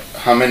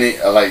 How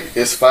many, like,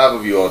 it's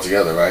 5 of you all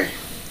together, right?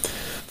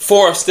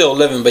 4 are still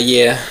living, but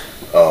yeah.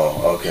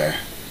 Oh, okay.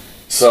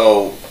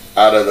 So,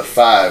 out of the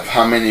 5,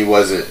 how many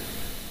was it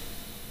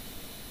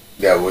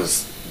that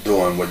was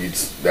doing what you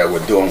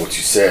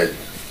said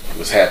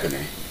was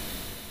happening?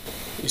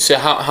 You said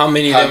how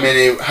many? How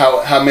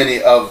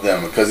many of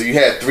them? Because you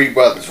had 3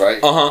 brothers,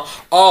 right?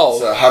 Oh.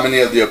 So how many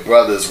of your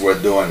brothers were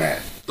doing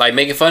that? Like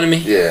making fun of me?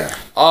 Yeah.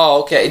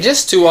 Oh, okay.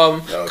 Just 2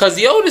 of them. Because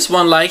the oldest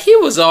one, like, he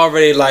was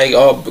already like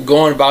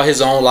going about his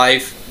own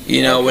life,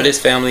 you know, with his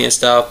family and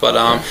stuff.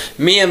 But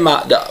me and my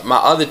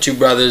other 2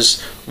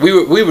 brothers, we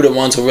were the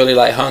ones who really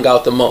like hung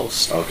out the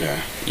most. Okay.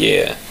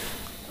 Yeah.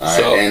 All right.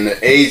 So, and the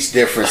age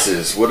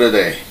differences, what are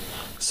they?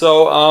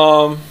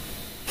 So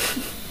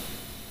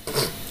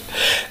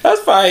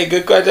that's probably a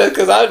good question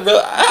because I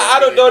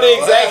don't know the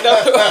exact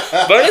number,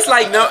 but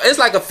it's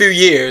like a few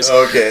years.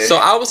 Okay. So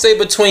I would say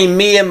between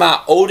me and my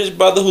oldest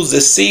brother, who's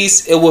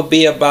deceased, it would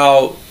be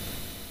about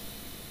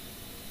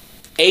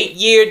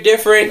 8-year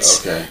difference.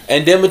 Okay.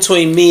 And then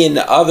between me and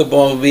the other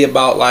boy would be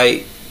about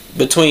like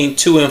between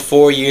 2 and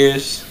 4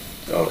 years.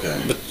 Okay.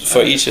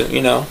 For each of,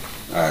 you know.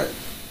 All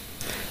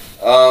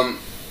right.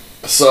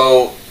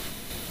 So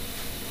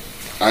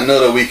I know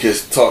that we could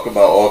talk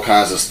about all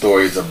kinds of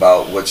stories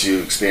about what you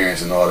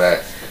experienced and all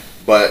that,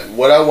 but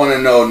what I want to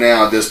know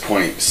now at this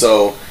point,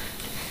 so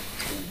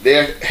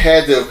there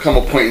had to come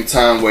a point in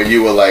time where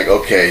you were like,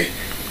 okay,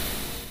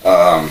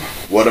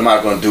 what am I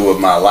going to do with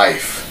my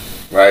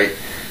life, right?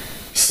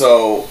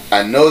 So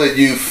I know that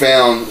you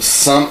found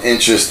some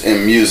interest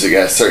in music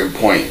at a certain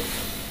point,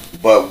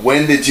 but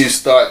when did you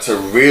start to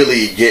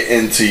really get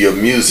into your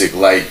music?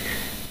 Like,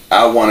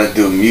 I want to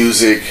do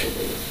music.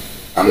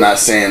 I'm not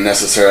saying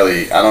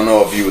necessarily, I don't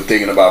know if you were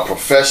thinking about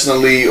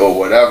professionally or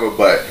whatever,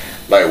 but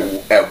like,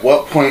 at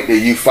what point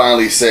did you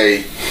finally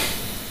say,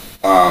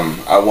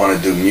 I want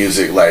to do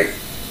music like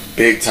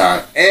big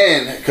time?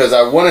 And because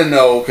I want to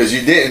know, because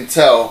you didn't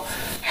tell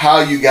how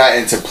you got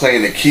into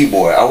playing the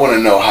keyboard. I want to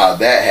know how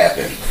that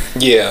happened.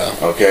 Yeah.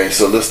 Okay,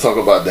 so let's talk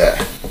about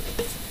that.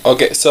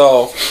 Okay,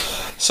 so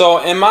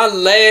in my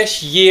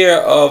last year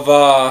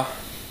of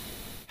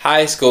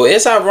high school,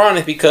 it's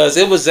ironic because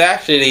it was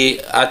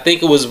actually, I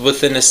think it was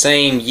within the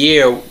same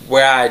year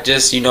where I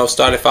just, you know,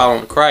 started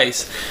following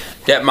Christ,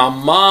 that my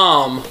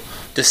mom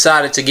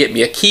decided to get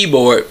me a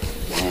keyboard.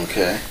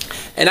 Okay.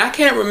 And I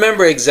can't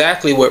remember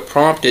exactly what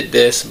prompted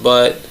this,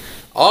 but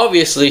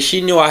obviously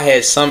she knew I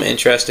had some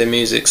interest in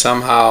music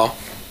somehow,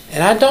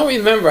 and I don't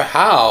remember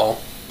how.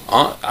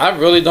 I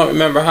really don't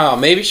remember how.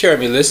 Maybe she heard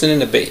me listening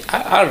to bass.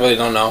 I really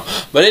don't know.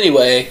 But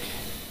anyway,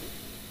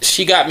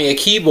 she got me a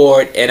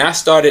keyboard, and I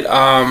started,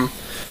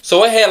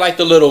 so it had like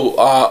the little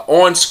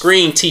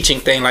on-screen teaching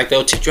thing, like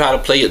they'll teach you how to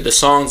play the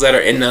songs that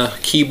are in the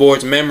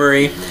keyboard's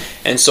memory.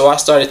 Mm-hmm. And so I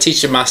started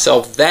teaching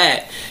myself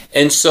that.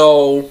 And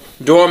so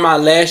during my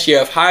last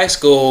year of high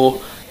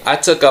school, I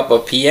took up a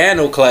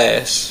piano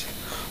class.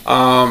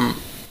 That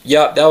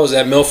was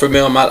at Milford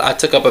Mill. I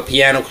took up a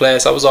piano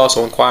class. I was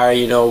also in choir,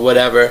 you know,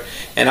 whatever.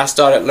 And I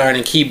started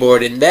learning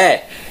keyboard in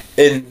that.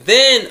 And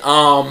then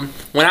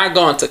when I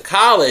got into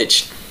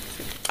college,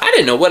 I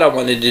didn't know what I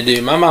wanted to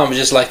do. My mom was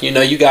just like, you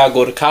know, you gotta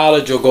go to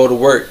college or go to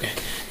work.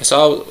 And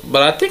so,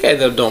 but I think I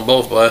ended up doing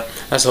both, but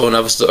that's a whole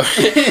nother story.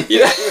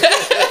 Yeah,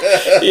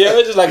 it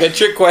was just like a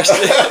trick question.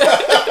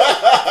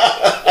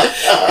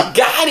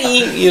 Got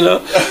him, you know.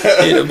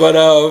 But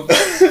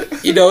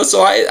you know,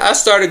 so I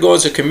started going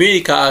to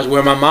community college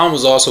where my mom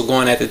was also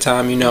going at the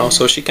time, you know.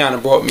 So she kind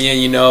of brought me in,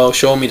 you know,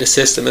 showed me the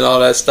system and all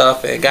that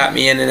stuff, and got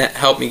me in and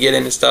helped me get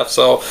into stuff.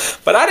 So,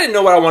 but I didn't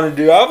know what I wanted to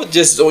do. I was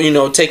just, you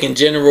know, taking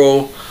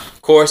general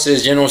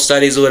courses, general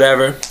studies or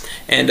whatever,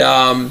 and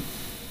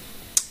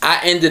I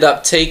ended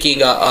up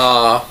taking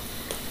a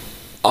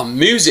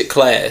music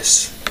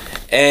class,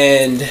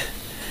 and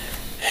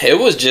it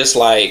was just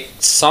like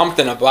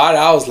something about it.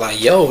 I was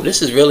like, yo,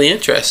 this is really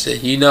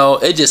interesting. You know,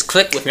 it just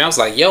clicked with me. I was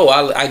like, yo,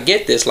 I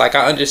get this. Like,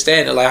 I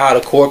understand it, like how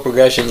the chord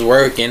progressions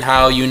work and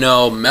how, you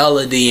know,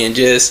 melody and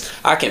just,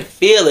 I can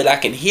feel it. I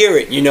can hear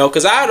it, you know,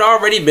 because I had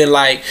already been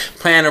like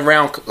playing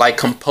around, like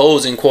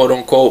composing, quote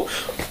unquote,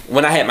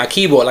 when I had my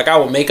keyboard. Like, I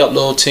would make up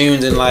little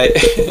tunes and like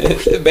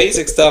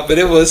basic stuff, but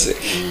it was,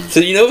 so,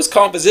 you know, it was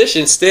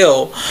composition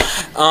still.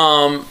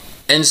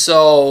 And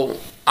so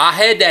I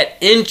had that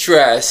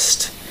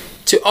interest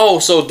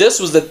so this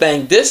was the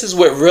thing. This is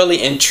what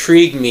really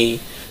intrigued me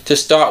to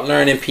start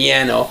learning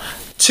piano.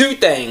 Two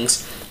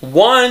things.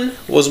 One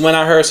was when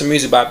I heard some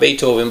music by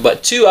Beethoven,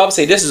 but two, I would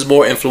say this is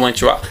more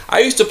influential.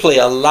 I used to play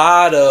a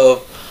lot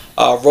of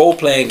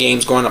role-playing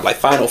games growing up, like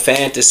Final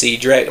Fantasy,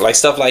 like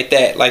stuff like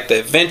that, like the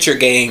adventure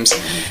games.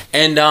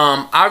 And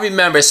I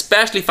remember,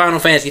 especially Final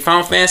Fantasy.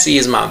 Final Fantasy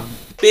is my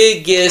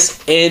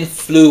biggest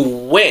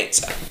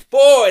influence.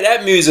 Boy,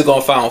 that music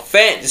on Final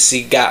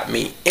Fantasy got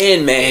me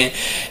in, man.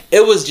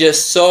 It was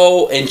just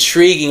so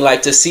intriguing,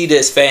 like, to see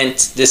this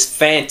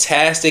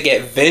fantastic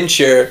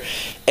adventure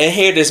and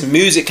hear this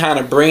music kind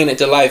of bringing it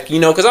to life, you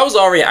know, because I was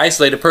already an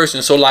isolated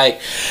person. So, like,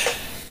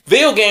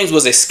 video games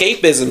was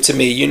escapism to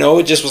me, you know.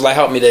 It just was, like,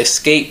 helped me to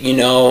escape, you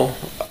know,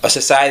 a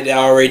society that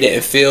I already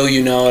didn't feel,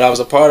 you know, that I was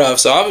a part of.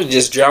 So I would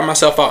just drown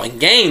myself out in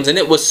games, and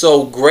it was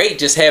so great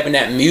just having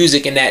that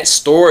music and that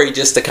story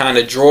just to kind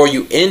of draw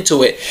you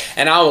into it.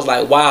 And I was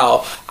like,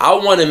 wow, I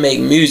want to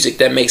make music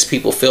that makes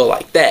people feel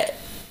like that,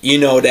 you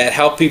know, that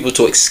help people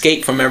to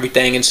escape from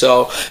everything. And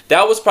so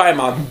that was probably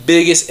my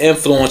biggest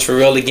influence for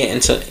really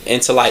getting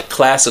into like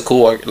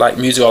classical or like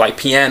music or like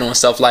piano and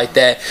stuff like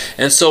that.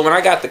 And so when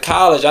I got to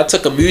college, I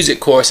took a music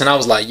course, and I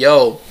was like,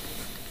 yo,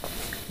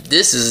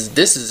 this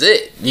is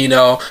it, you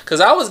know, because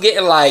I was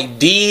getting like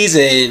D's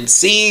and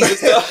C's and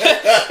stuff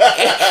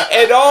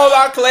in all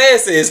my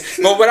classes.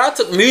 But when I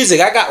took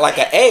music, I got like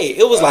an A.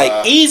 It was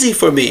like easy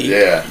for me,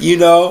 you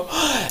know.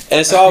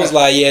 And so I was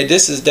like, yeah,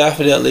 this is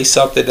definitely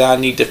something that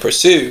I need to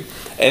pursue.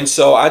 And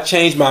so I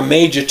changed my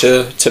major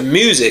to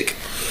music.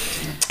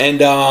 And,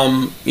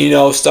 you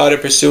know, started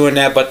pursuing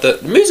that. But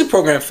the music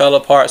program fell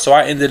apart. So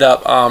I ended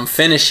up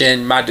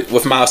finishing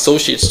with my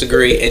associate's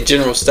degree in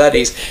general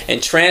studies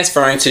and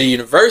transferring to the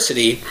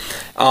university,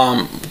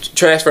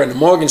 transferring to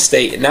Morgan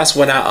State. And that's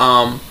when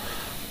I,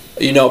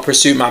 you know,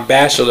 pursued my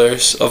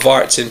bachelor's of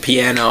arts in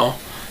piano,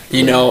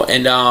 you know,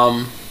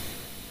 and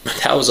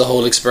that was a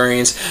whole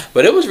experience.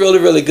 But it was really,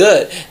 really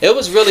good. It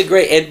was really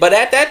great. But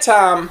at that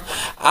time,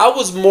 I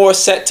was more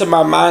set to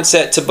my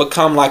mindset to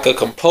become like a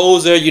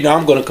composer. You know,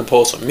 I'm going to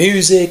compose some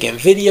music and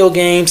video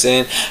games.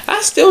 And I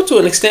still, to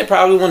an extent,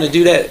 probably want to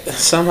do that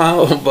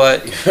somehow.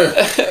 But,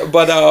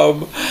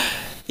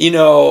 you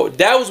know,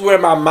 that was where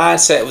my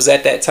mindset was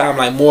at that time,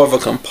 like more of a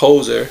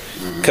composer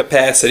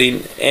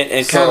capacity.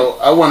 And so kind of,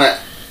 I want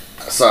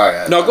to...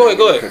 Sorry. Go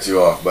ahead. Cut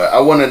you off. But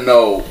I want to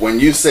know, when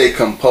you say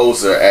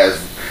composer,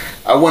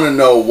 I want to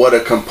know what a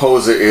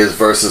composer is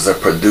versus a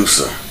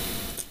producer.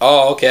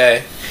 Oh,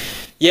 okay.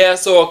 Yeah,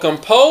 so a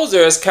composer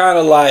is kind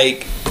of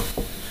like,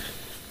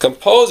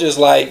 composers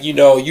like, you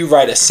know, you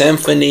write a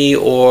symphony,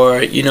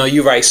 or, you know,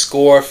 you write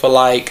score for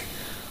like,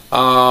 you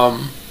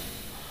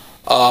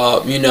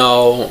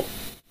know,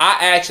 I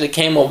actually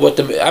came up with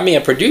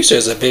a producer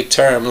is a big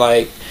term.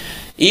 Like,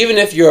 even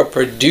if you're a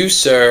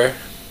producer,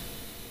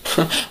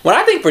 when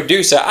I think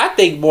producer, I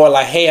think more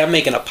like, hey, I'm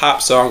making a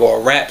pop song or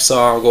a rap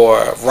song or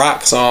a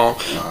rock song.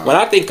 When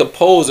I think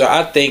composer,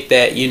 I think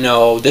that, you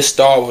know, this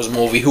Star Wars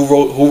movie,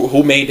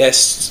 who made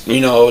that,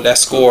 you know, that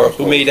score,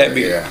 who made that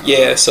music.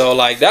 Yeah, so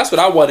like that's what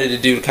I wanted to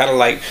do, to kind of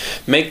like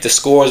make the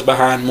scores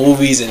behind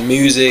movies and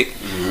music.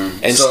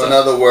 And so in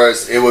other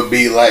words, it would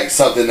be like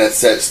something that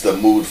sets the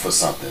mood for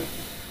something.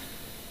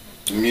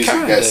 Music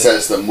that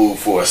sets the mood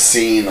for a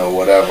scene or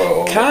whatever.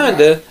 Or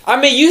kinda.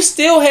 I mean, you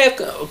still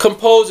have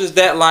composers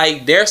that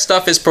like their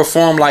stuff is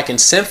performed like in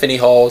symphony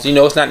halls. You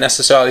know, it's not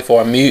necessarily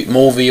for a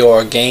movie or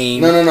a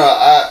game. No.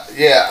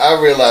 I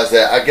realize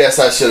that. I guess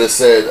I should have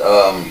said.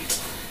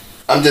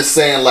 I'm just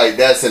saying, like,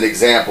 that's an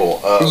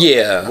example of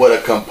what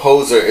a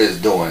composer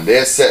is doing.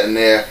 They're setting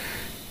their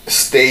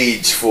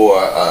stage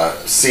for a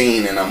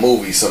scene in a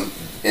movie.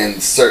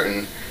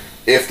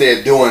 If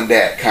they're doing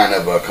that kind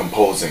of a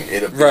composing,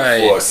 it'll be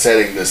for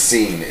setting the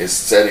scene. It's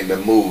setting the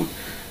mood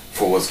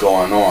for what's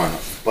going on.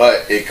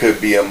 But it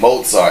could be a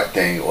Mozart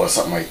thing or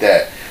something like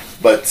that.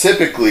 But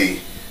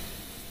typically,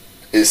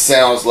 it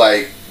sounds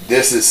like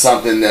this is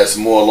something that's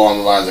more along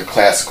the lines of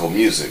classical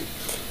music.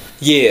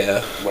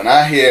 Yeah. When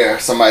I hear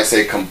somebody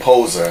say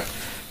composer,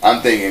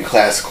 I'm thinking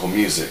classical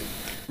music.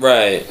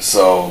 Right.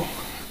 So,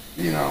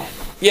 you know.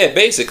 Yeah,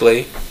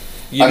 basically.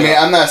 I mean,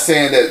 I'm not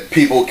saying that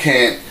people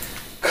can't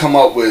come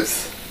up with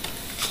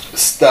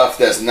stuff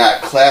that's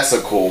not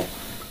classical.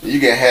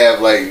 You can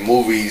have like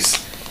movies,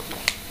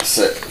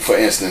 for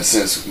instance,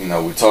 since, you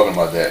know, we're talking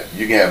about that,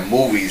 you can have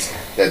movies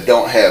that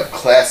don't have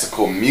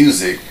classical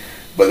music,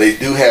 but they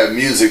do have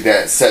music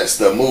that sets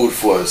the mood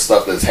for the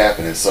stuff that's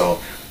happening. So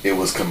it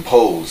was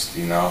composed,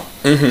 you know.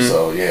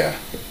 So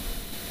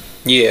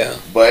yeah.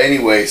 But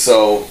anyway,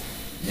 so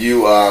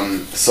you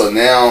so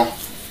now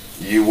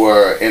you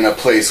were in a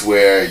place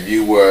where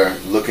you were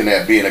looking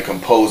at being a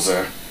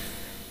composer.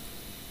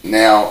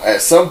 Now,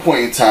 at some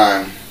point in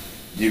time,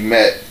 you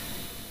met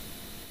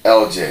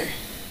LJ.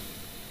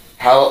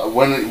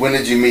 When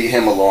did you meet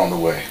him along the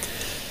way?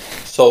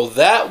 So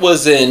that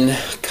was in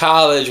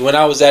college when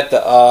I was at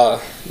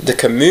the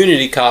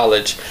community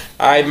college.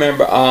 I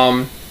remember,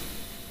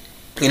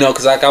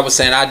 because like I was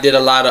saying, I did a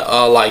lot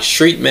of like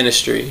street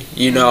ministry,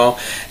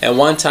 and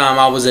one time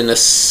I was in the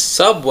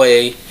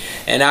subway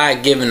and I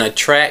had given a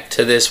track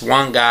to this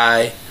one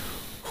guy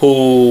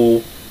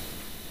who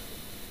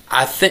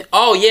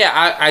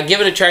I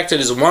given a track to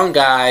this one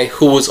guy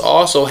who was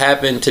also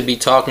happened to be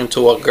talking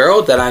to a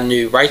girl that I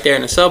knew right there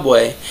in the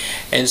subway.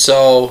 And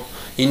so,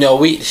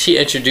 she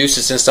introduced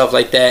us and stuff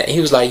like that. And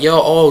he was like, you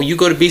go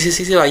to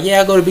BCCC? Like,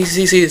 yeah, I go to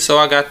BCCC. So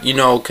I got,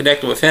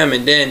 connected with him.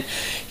 And then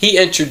he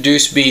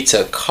introduced me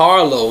to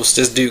Carlos,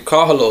 this dude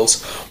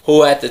Carlos,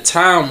 who at the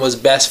time was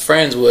best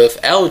friends with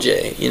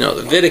LJ,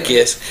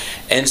 Leviticus.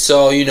 And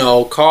so,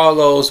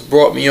 Carlos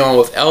brought me on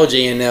with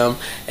LJ and them.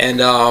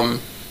 And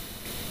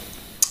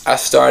I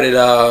started,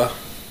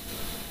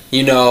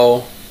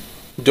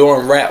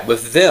 doing rap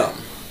with them.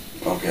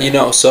 Okay.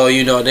 So,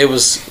 they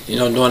was,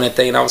 doing that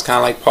thing, and I was kind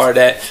of like part of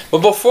that. But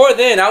before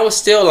then, I was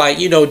still like,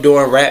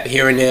 doing rap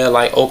here and there,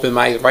 like open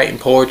mic, writing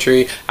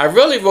poetry. I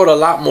really wrote a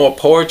lot more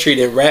poetry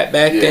than rap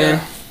back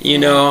then.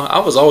 I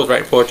was always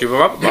writing poetry,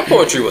 but my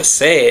poetry was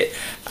sad.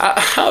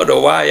 I don't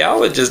know why, y'all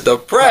was just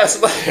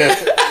depressed.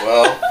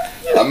 Well,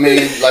 I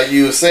mean, like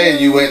you were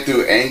saying, you went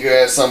through anger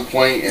at some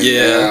point, and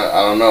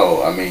I don't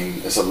know. I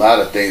mean, it's a lot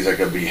of things that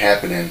could be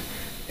happening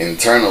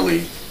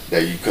internally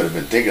that you could have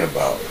been thinking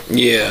about.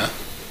 Yeah.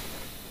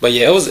 But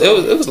yeah, it was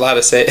a lot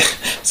of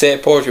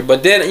sad poetry.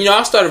 But then,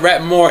 I started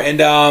rapping more and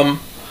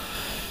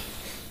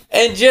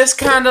just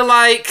kind of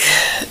like,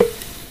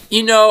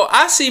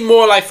 I see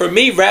more like, for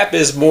me, rap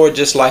is more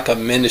just like a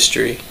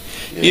ministry.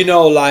 Yeah.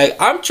 Like,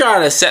 I'm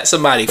trying to set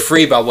somebody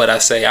free by what I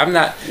say. I'm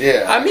not.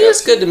 Yeah. I mean,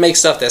 it's good to make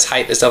stuff that's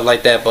hype and stuff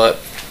like that, but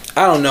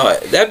I don't know.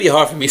 That'd be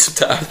hard for me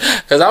sometimes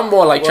because I'm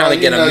more like trying to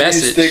get a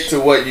message. You stick to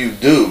what you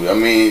do. I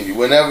mean,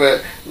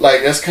 whenever,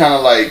 like, it's kind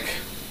of like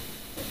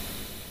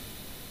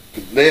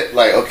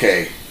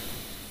okay,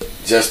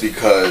 just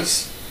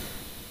because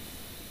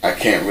I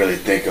can't really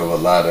think of a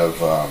lot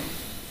of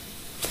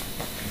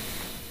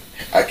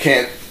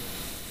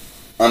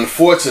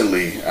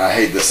unfortunately, I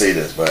hate to say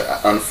this,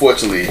 but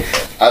unfortunately,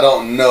 I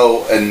don't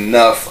know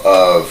enough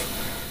of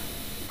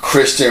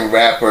Christian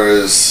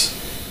rappers'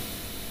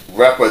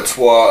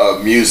 repertoire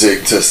of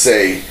music to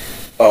say,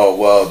 oh,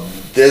 well,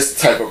 this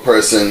type of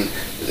person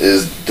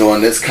is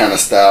doing this kind of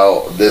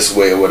style this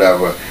way or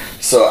whatever.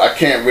 So I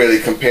can't really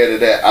compare to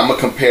that. I'm going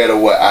to compare to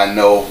what I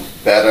know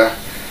better.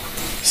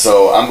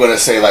 So I'm going to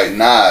say like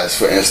Nas,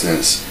 for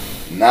instance.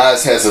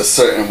 Nas has a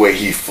certain way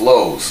he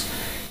flows.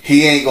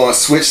 He ain't going to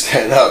switch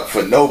that up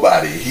for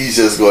nobody. He's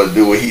just going to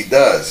do what he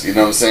does. You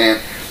know what I'm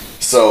saying?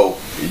 So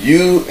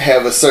you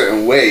have a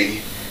certain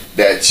way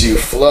that you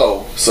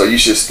flow, so you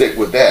should stick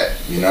with that.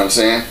 You know what I'm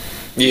saying?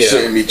 Yeah. You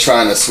shouldn't be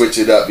trying to switch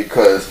it up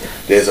because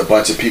there's a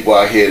bunch of people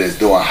out here that's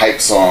doing hype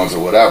songs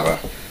or whatever.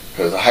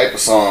 Because a hype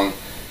song,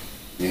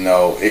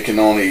 it can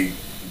only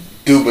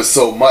do but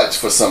so much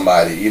for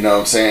somebody. You know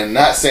what I'm saying?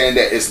 Not saying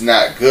that it's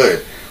not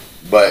good,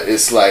 but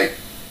it's like,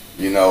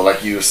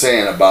 like you were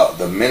saying about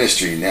the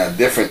ministry. Now,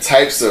 different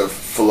types of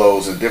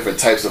flows and different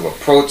types of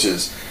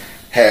approaches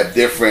have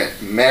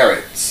different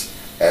merits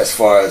as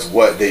far as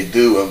what they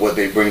do and what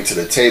they bring to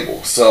the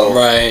table. So,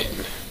 right.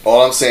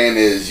 All I'm saying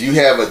is you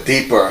have a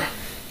deeper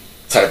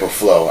type of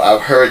flow.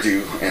 I've heard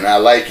you, and I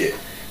like it.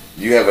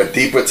 You have a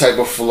deeper type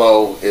of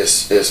flow.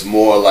 It's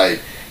more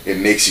like it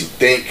makes you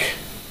think.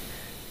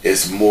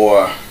 It's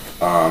more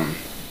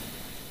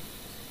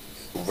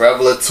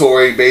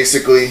revelatory,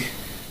 basically.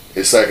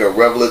 It's like a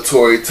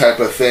revelatory type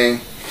of thing.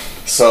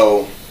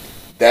 So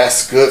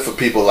that's good for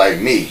people like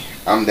me.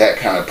 I'm that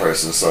kind of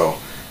person. So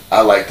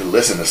I like to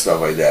listen to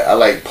stuff like that. I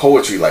like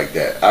poetry like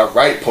that. I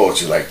write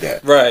poetry like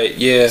that. Right,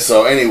 yeah.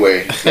 So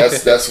anyway,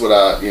 that's what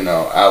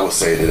I would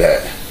say to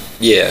that.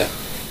 Yeah.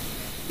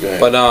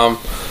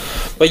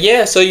 But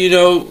yeah, so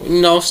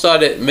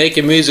started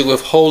making music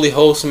with Holy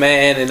Host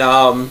Man, and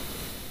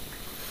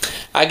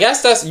I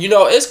guess that's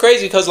it's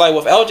crazy because like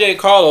with LJ and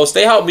Carlos,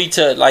 they helped me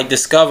to like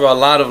discover a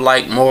lot of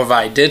like more of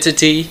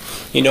identity,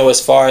 as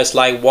far as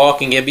like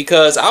walking in,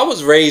 because I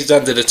was raised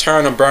under the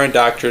turn and burn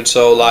doctrine,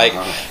 so like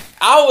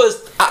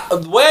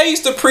the way I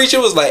used to preach,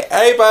 it was like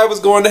everybody was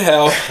going to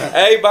hell,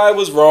 everybody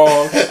was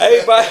wrong,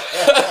 everybody.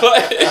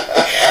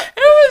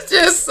 It was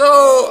just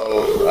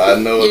so. I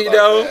know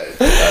about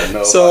that. I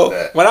know so about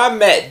that. When I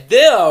met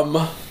them,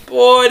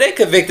 boy, they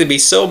convicted me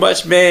so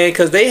much, man,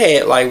 because they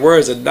had like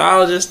words of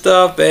knowledge and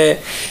stuff, man.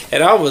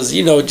 And I was,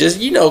 because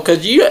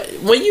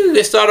when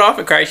you start off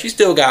in Christ, you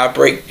still gotta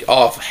break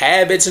off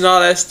habits and all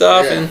that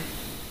stuff, and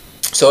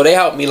so they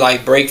helped me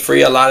like break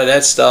free a lot of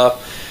that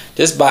stuff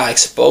just by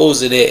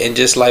exposing it and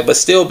just like, but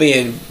still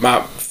being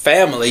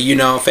family, you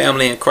know,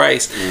 family in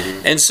Christ.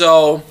 And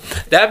so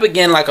that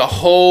began like a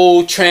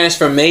whole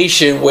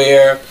transformation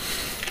where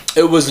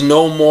it was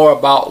no more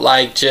about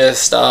like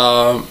just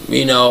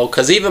you know,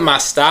 because even my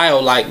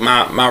style, like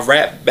my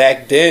rap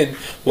back then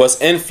was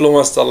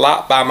influenced a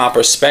lot by my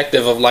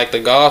perspective of like the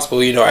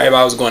gospel. You know,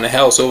 everybody was going to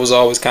hell, so it was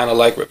always kind of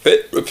like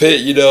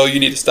repent, you know, you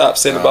need to stop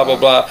sinning, blah blah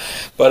blah.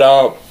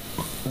 But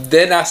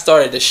then I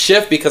started to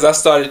shift because I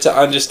started to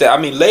understand. I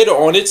mean, later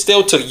on, it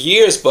still took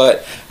years,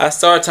 but I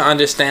started to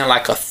understand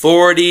like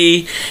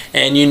authority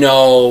and, you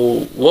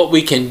know, what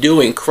we can do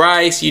in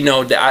Christ. You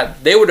know,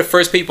 they were the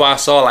first people I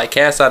saw like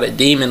cast out a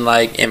demon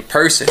like in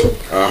person,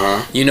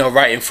 you know,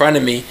 right in front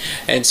of me.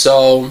 And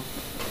so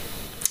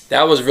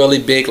that was really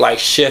big, like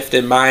shift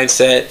in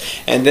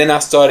mindset. And then I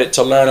started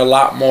to learn a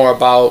lot more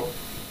about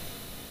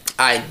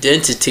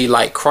identity,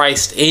 like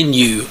Christ in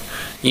you.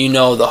 You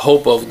know, the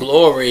hope of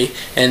glory,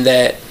 and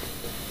that,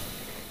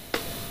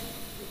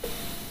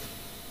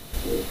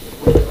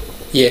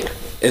 yeah.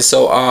 And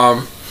so,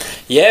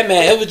 yeah,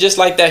 man, it was just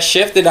like that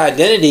shift in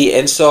identity.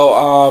 And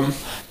so,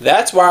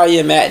 that's where I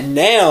am at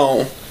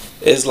now,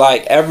 is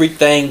like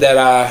everything that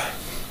I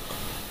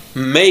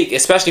make,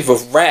 especially for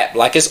rap,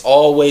 like it's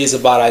always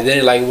about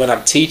identity. Like when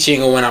I'm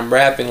teaching or when I'm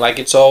rapping, like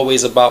it's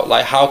always about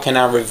like how can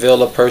I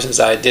reveal a person's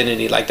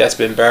identity, like that's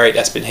been buried,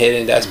 that's been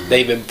hidden, that's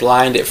they've been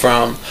blinded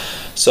from.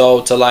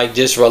 So to like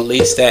just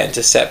release that and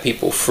to set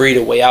people free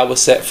the way I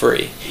was set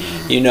free,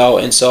 you know.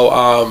 And so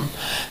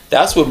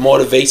that's what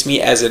motivates me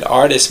as an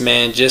artist,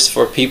 man, just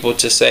for people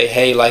to say,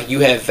 hey, like you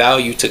have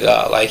value to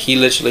God, like he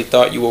literally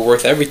thought you were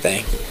worth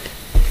everything.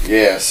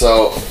 Yeah,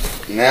 so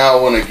now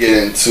I want to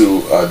get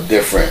into a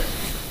different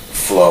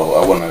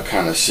flow. I want to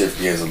kind of shift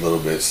gears a little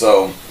bit.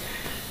 So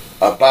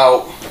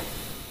about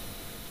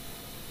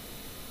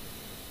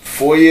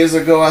 4 years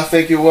ago, I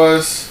think it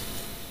was,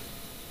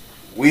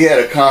 we had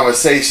a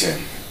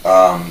conversation.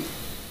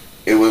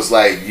 It was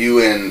like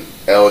you and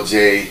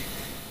LJ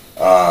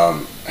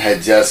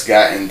had just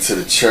gotten to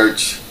the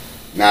church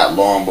not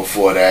long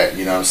before that,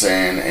 you know what I'm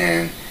saying?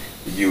 And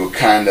you were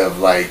kind of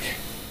like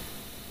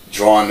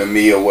drawn to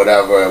me or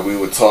whatever. And we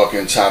were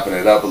talking, chopping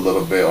it up a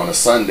little bit on a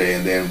Sunday.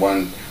 And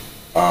then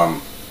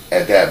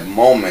at that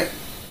moment,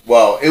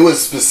 well, it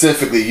was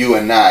specifically you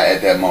and I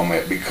at that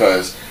moment,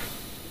 because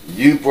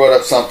you brought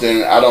up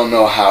something, I don't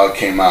know how it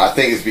came out. I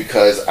think it's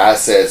because I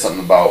said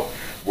something about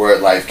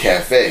Word Life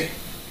Cafe.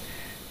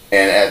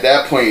 And at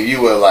that point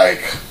you were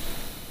like,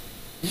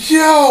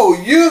 yo,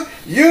 you're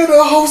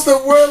the host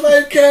of Word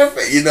Life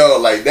Cafe. You know,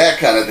 like that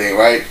kind of thing,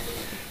 right?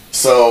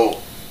 So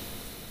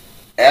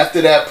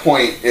after that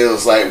point, it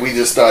was like we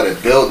just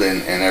started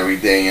building and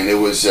everything. And it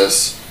was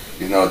just,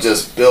 you know,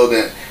 just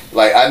building.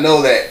 Like I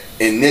know that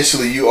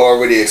initially you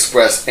already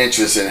expressed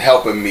interest in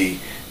helping me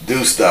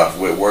do stuff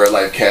with Word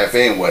Life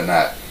Cafe and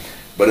whatnot,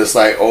 but it's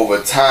like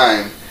over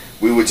time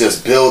we were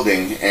just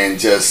building and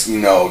just, you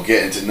know,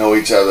 getting to know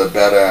each other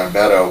better and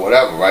better or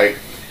whatever, right?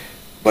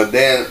 But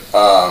then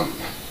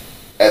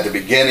at the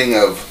beginning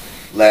of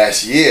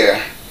last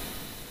year,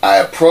 I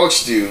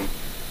approached you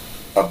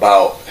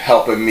about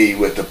helping me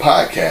with the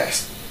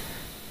podcast.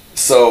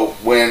 So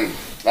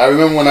I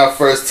remember when I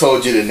first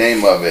told you the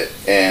name of it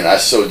and I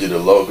showed you the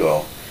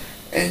logo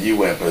and you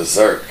went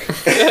berserk.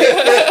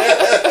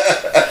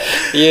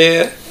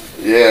 Yeah.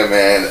 Yeah,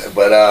 man.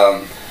 But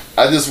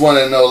I just want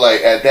to know,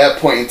 like, at that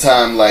point in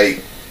time,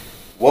 like,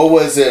 what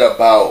was it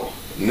about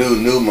New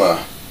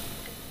Numa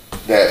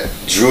that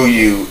drew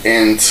you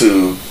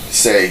into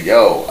say,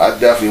 yo, I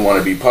definitely want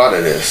to be part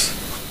of this?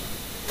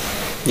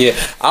 Yeah,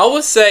 I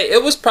would say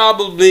it was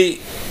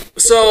probably,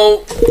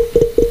 so,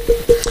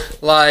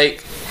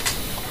 like,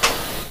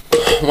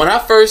 when I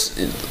first,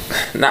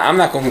 now I'm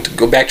not going to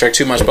go backtrack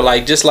too much, but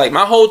like just like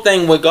my whole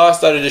thing when God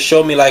started to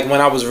show me, like when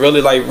I was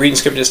really like reading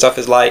scripture and stuff,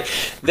 is like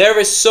there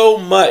is so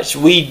much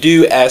we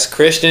do as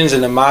Christians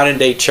in the modern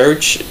day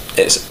church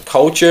as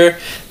culture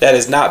that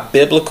is not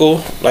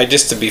biblical, like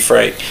just to be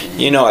frank,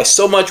 you know, like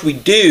so much we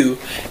do,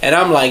 and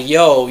I'm like,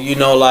 yo, you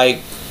know,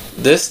 like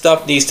this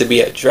stuff needs to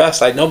be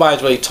addressed. Like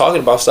nobody's really talking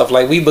about stuff.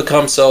 Like we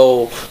become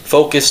so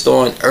focused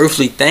on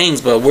earthly things,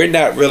 but we're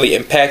not really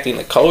impacting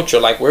the culture.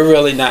 Like we're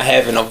really not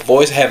having a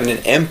voice, having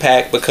an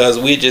impact, because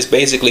we're just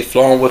basically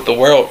flowing with the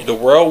world. The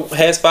world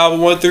has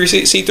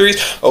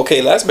 501c3s.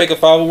 Okay, let's make a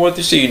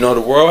 501c3. You know,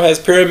 the world has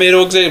pyramid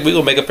organization. We're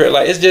gonna make a pyramid.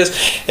 Like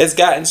it's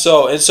gotten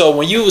so. And so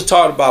when you was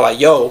talking about like,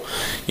 yo,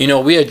 you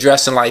know, we're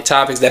addressing like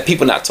topics that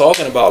people not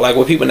talking about, like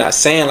what people not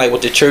saying, like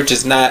what the church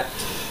is not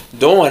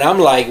doing, I'm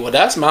like, well,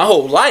 that's my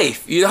whole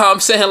life. You know what I'm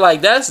saying?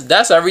 Like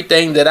that's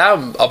everything that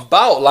I'm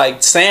about.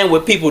 Like saying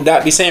what people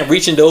not be saying,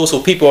 reaching those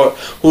who people are,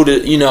 who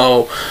the, you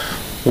know,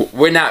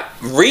 we're not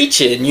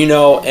reaching, you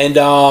know. And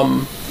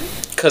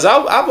cause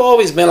I've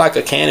always been like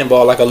a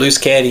cannonball, like a loose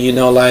cannon, you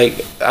know.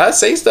 Like I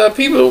say stuff,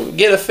 people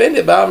get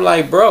offended, but I'm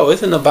like, bro,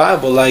 it's in the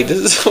Bible. Like this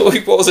is what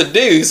we supposed to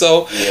do.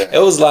 So yeah. It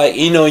was like,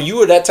 you know, you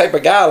were that type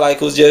of guy, like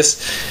who's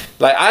just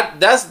like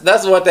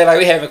that's one thing like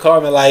we have in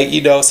common. Like,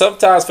 you know,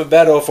 sometimes for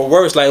better or for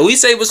worse, like we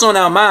say what's on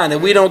our mind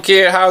and we don't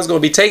care how it's gonna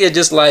be taken.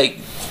 Just like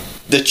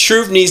the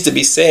truth needs to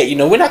be said. You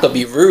know, we're not going to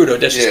be rude or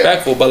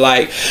disrespectful, but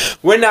like,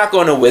 we're not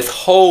going to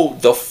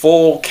withhold the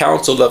full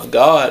counsel of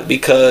God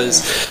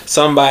because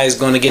somebody's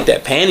going to get their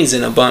panties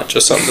in a bunch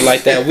or something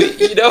like that.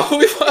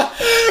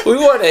 We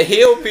want to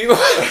heal people.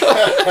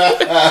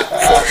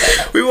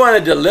 We want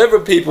to deliver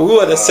people. We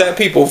want to set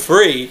people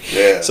free.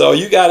 Yeah. So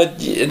you got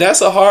to, and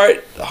that's a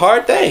hard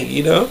thing,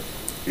 you know?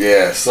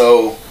 Yeah.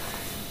 So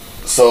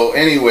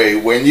anyway,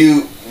 when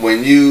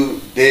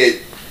you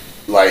did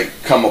like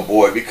come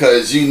aboard,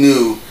 because you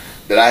knew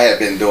that I had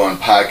been doing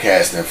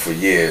podcasting for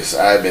years.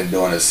 I had been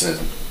doing it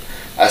since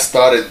I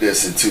started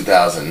this in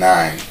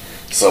 2009.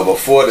 So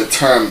before the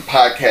term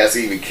podcast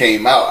even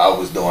came out, I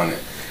was doing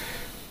it.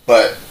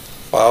 But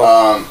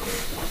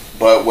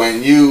but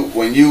when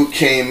you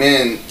came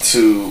in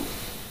to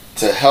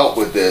help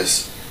with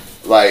this,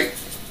 like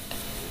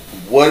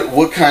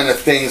what kind of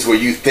things were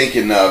you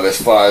thinking of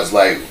as far as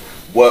like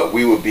what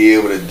we would be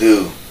able to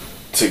do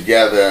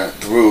together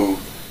through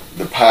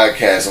the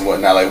podcast and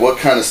whatnot? Like, what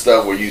kind of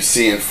stuff were you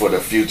seeing for the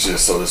future,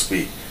 so to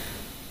speak?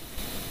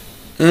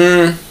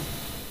 Man,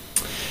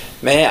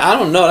 I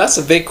don't know. That's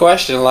a big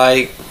question.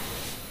 Like,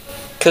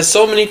 because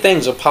so many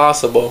things are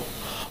possible.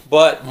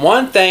 But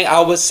one thing I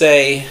would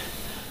say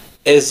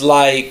is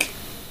like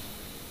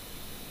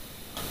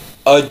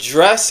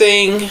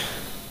addressing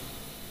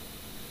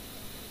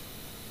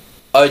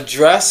our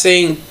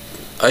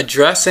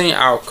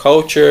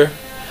culture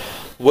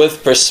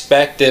with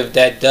perspective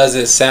that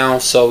doesn't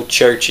sound so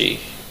churchy.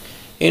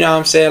 You know what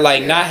I'm saying?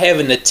 Like, not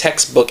having the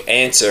textbook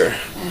answer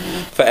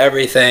for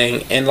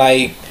everything. And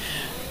like,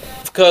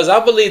 because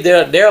I believe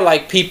there are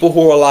like people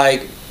who are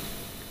like,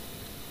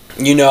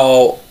 you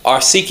know,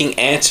 are seeking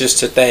answers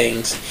to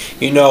things,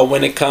 you know,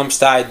 when it comes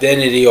to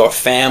identity or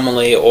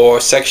family or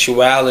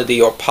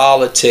sexuality or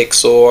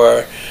politics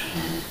or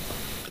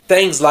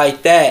things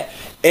like that.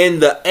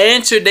 And the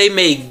answer they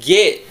may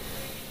get,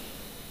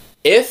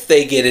 if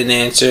they get an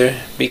answer,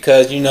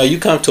 because, you know, you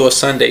come to a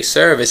Sunday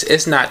service,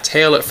 it's not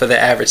tailored for the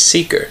average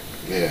seeker.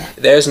 Yeah.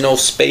 There's no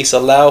space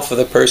allowed for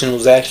the person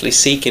who's actually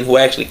seeking, who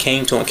actually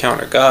came to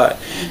encounter God.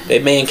 They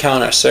may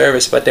encounter a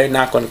service, but they're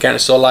not going to encounter.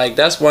 So, like,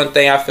 that's one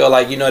thing I feel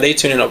like, you know, they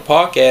tune in a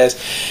podcast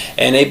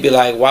and they'd be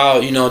like, wow,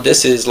 you know,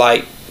 this is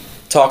like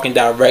talking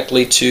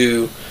directly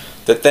to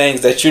the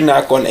things that you're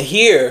not going to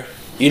hear,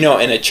 you know,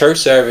 in a church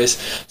service.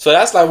 So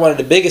that's like one of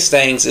the biggest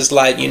things. Is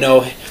like, you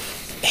know,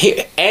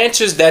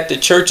 answers that the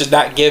church is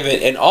not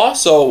giving. And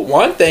also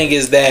one thing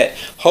is that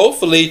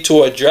hopefully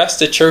to address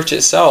the church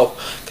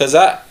itself, because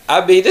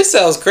I mean, this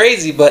sounds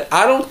crazy, but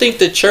I don't think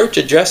the church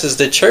addresses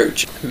the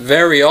church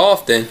very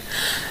often,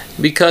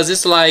 because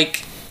it's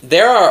like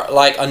there are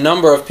like a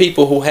number of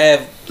people who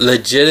have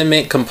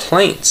legitimate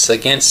complaints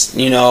against,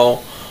 you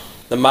know,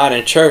 the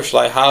modern church,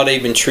 like how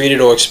they've been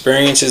treated or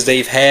experiences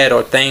they've had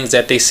or things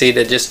that they say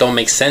that just don't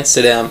make sense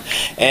to them.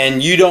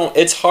 And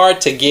it's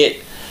hard to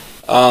get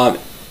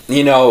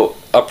you know,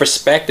 a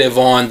perspective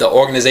on the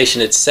organization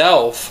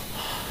itself,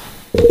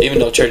 even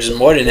though church is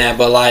more than that,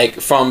 but like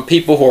from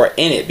people who are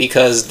in it,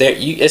 because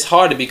it's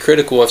hard to be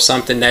critical of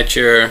something that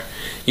you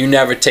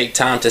never take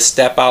time to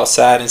step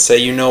outside and say,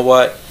 you know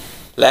what,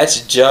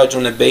 let's judge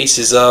on the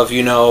basis of,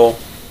 you know,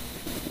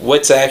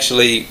 what's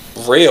actually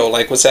real,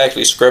 like what's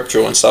actually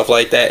scriptural and stuff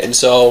like that. And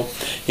so,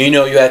 you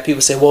know, you have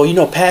people say, well, you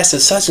know, Pastor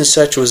such and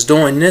such was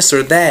doing this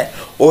or that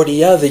or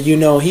the other, you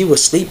know, he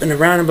was sleeping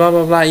around and blah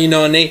blah blah, you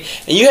know, and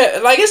you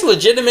have like, it's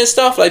legitimate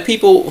stuff like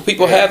people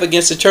have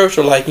against the church,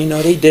 or like, you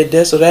know, they did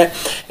this or that.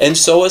 And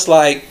so it's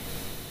like,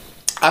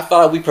 I feel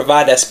like we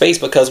provide that space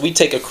because we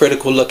take a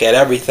critical look at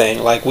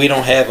everything. Like, we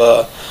don't have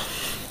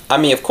I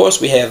mean, of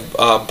course we have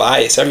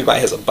bias.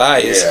 Everybody has a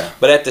bias,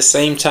 but at the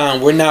same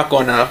time, we're not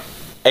going to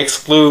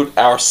exclude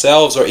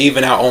ourselves or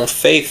even our own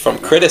faith from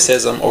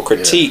criticism or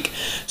critique.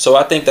 So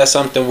I think that's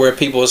something where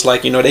people is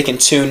like, you know, they can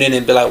tune in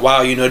and be like,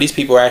 wow, you know, these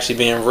people are actually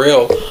being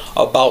real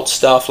about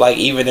stuff, like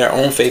even their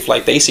own faith,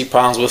 like they see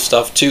problems with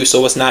stuff too.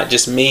 So it's not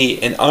just me,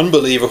 an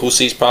unbeliever, who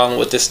sees problem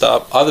with this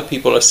stuff. Other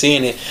people are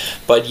seeing it,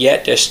 but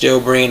yet they're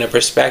still bringing a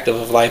perspective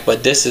of like,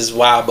 but this is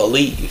why I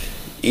believe,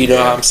 you know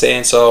what I'm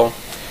saying? So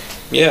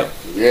yeah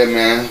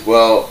man,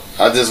 well,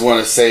 I just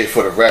want to say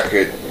for the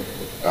record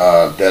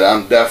that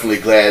I'm definitely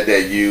glad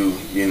that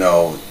you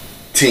know,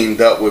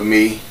 teamed up with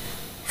me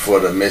for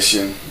the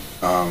mission,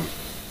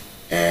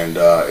 and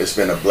it's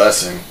been a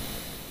blessing.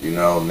 You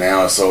know,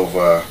 now it's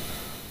over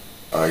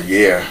a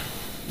year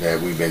that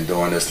we've been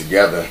doing this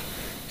together.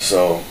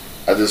 So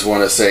I just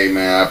want to say,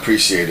 man, I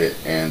appreciate it,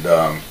 and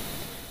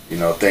you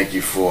know, thank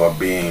you for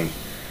being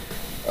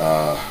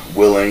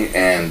willing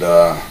and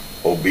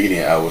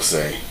obedient, I would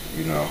say.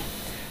 You know,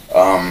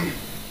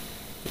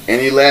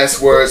 any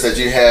last words that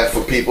you have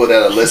for people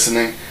that are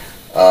listening?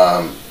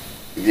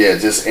 Yeah,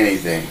 just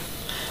anything.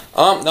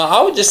 No,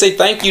 I would just say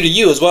thank you to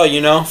you as well,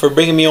 you know, for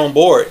bringing me on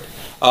board.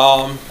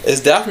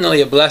 It's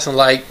definitely a blessing.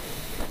 Like,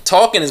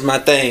 talking is my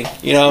thing,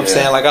 you know what I'm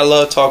saying? Like, I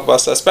love talking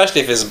about stuff,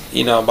 especially if it's,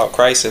 you know, about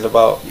Christ and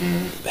about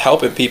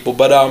helping people.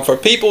 But for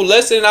people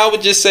listening, I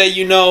would just say,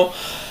 you know,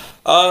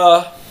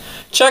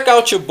 check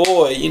out your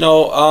boy. You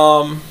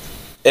know,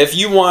 if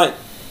you want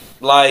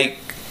like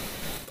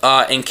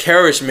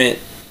encouragement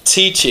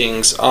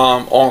teachings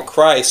on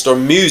Christ or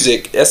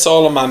music, that's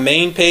all on my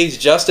main page,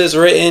 Justice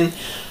Written.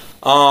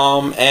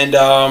 And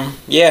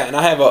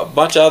I have a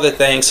bunch of other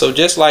things. So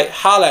just like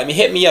holler at me,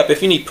 hit me up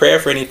if you need prayer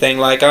for anything.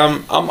 Like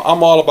I'm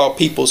all about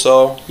people,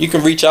 so you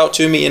can reach out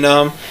to me,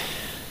 and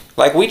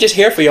like we just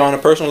here for you on a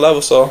personal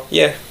level. So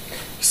yeah.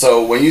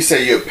 So when you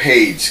say your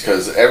page,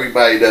 because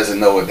everybody doesn't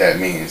know what that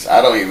means,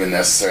 I don't even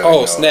necessarily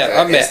know. Snap!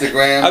 I'm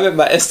Instagram. I'm at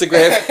my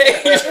Instagram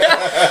page.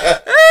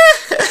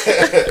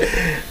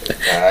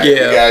 Right,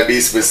 yeah, you gotta be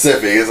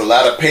specific. There's a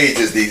lot of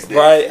pages these days.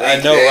 Right, LinkedIn,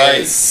 I know,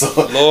 right?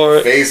 So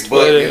Lord, Facebook,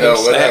 Twitter,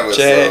 whatever.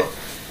 Snapchat.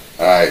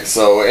 So, all right.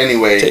 So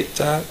anyway,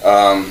 TikTok.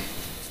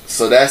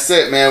 So that's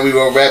it, man. We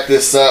gonna wrap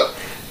this up.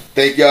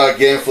 Thank y'all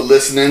again for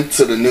listening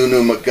to the New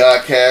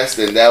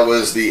Godcast, and that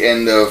was the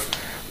end of,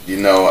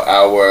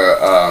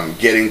 our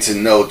getting to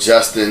know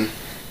Justin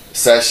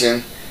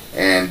session,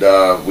 and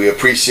we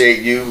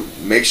appreciate you.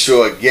 Make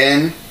sure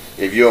again,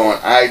 if you're on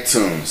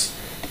iTunes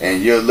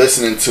and you're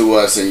listening to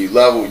us and you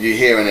love what you're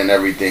hearing and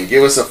everything,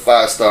 give us a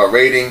 5-star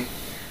rating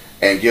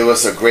and give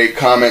us a great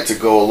comment to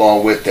go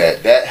along with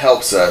that. That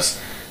helps us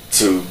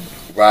to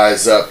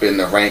rise up in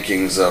the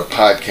rankings of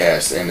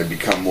podcasts and to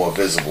become more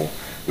visible.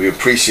 We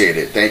appreciate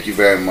it. Thank you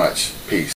very much. Peace.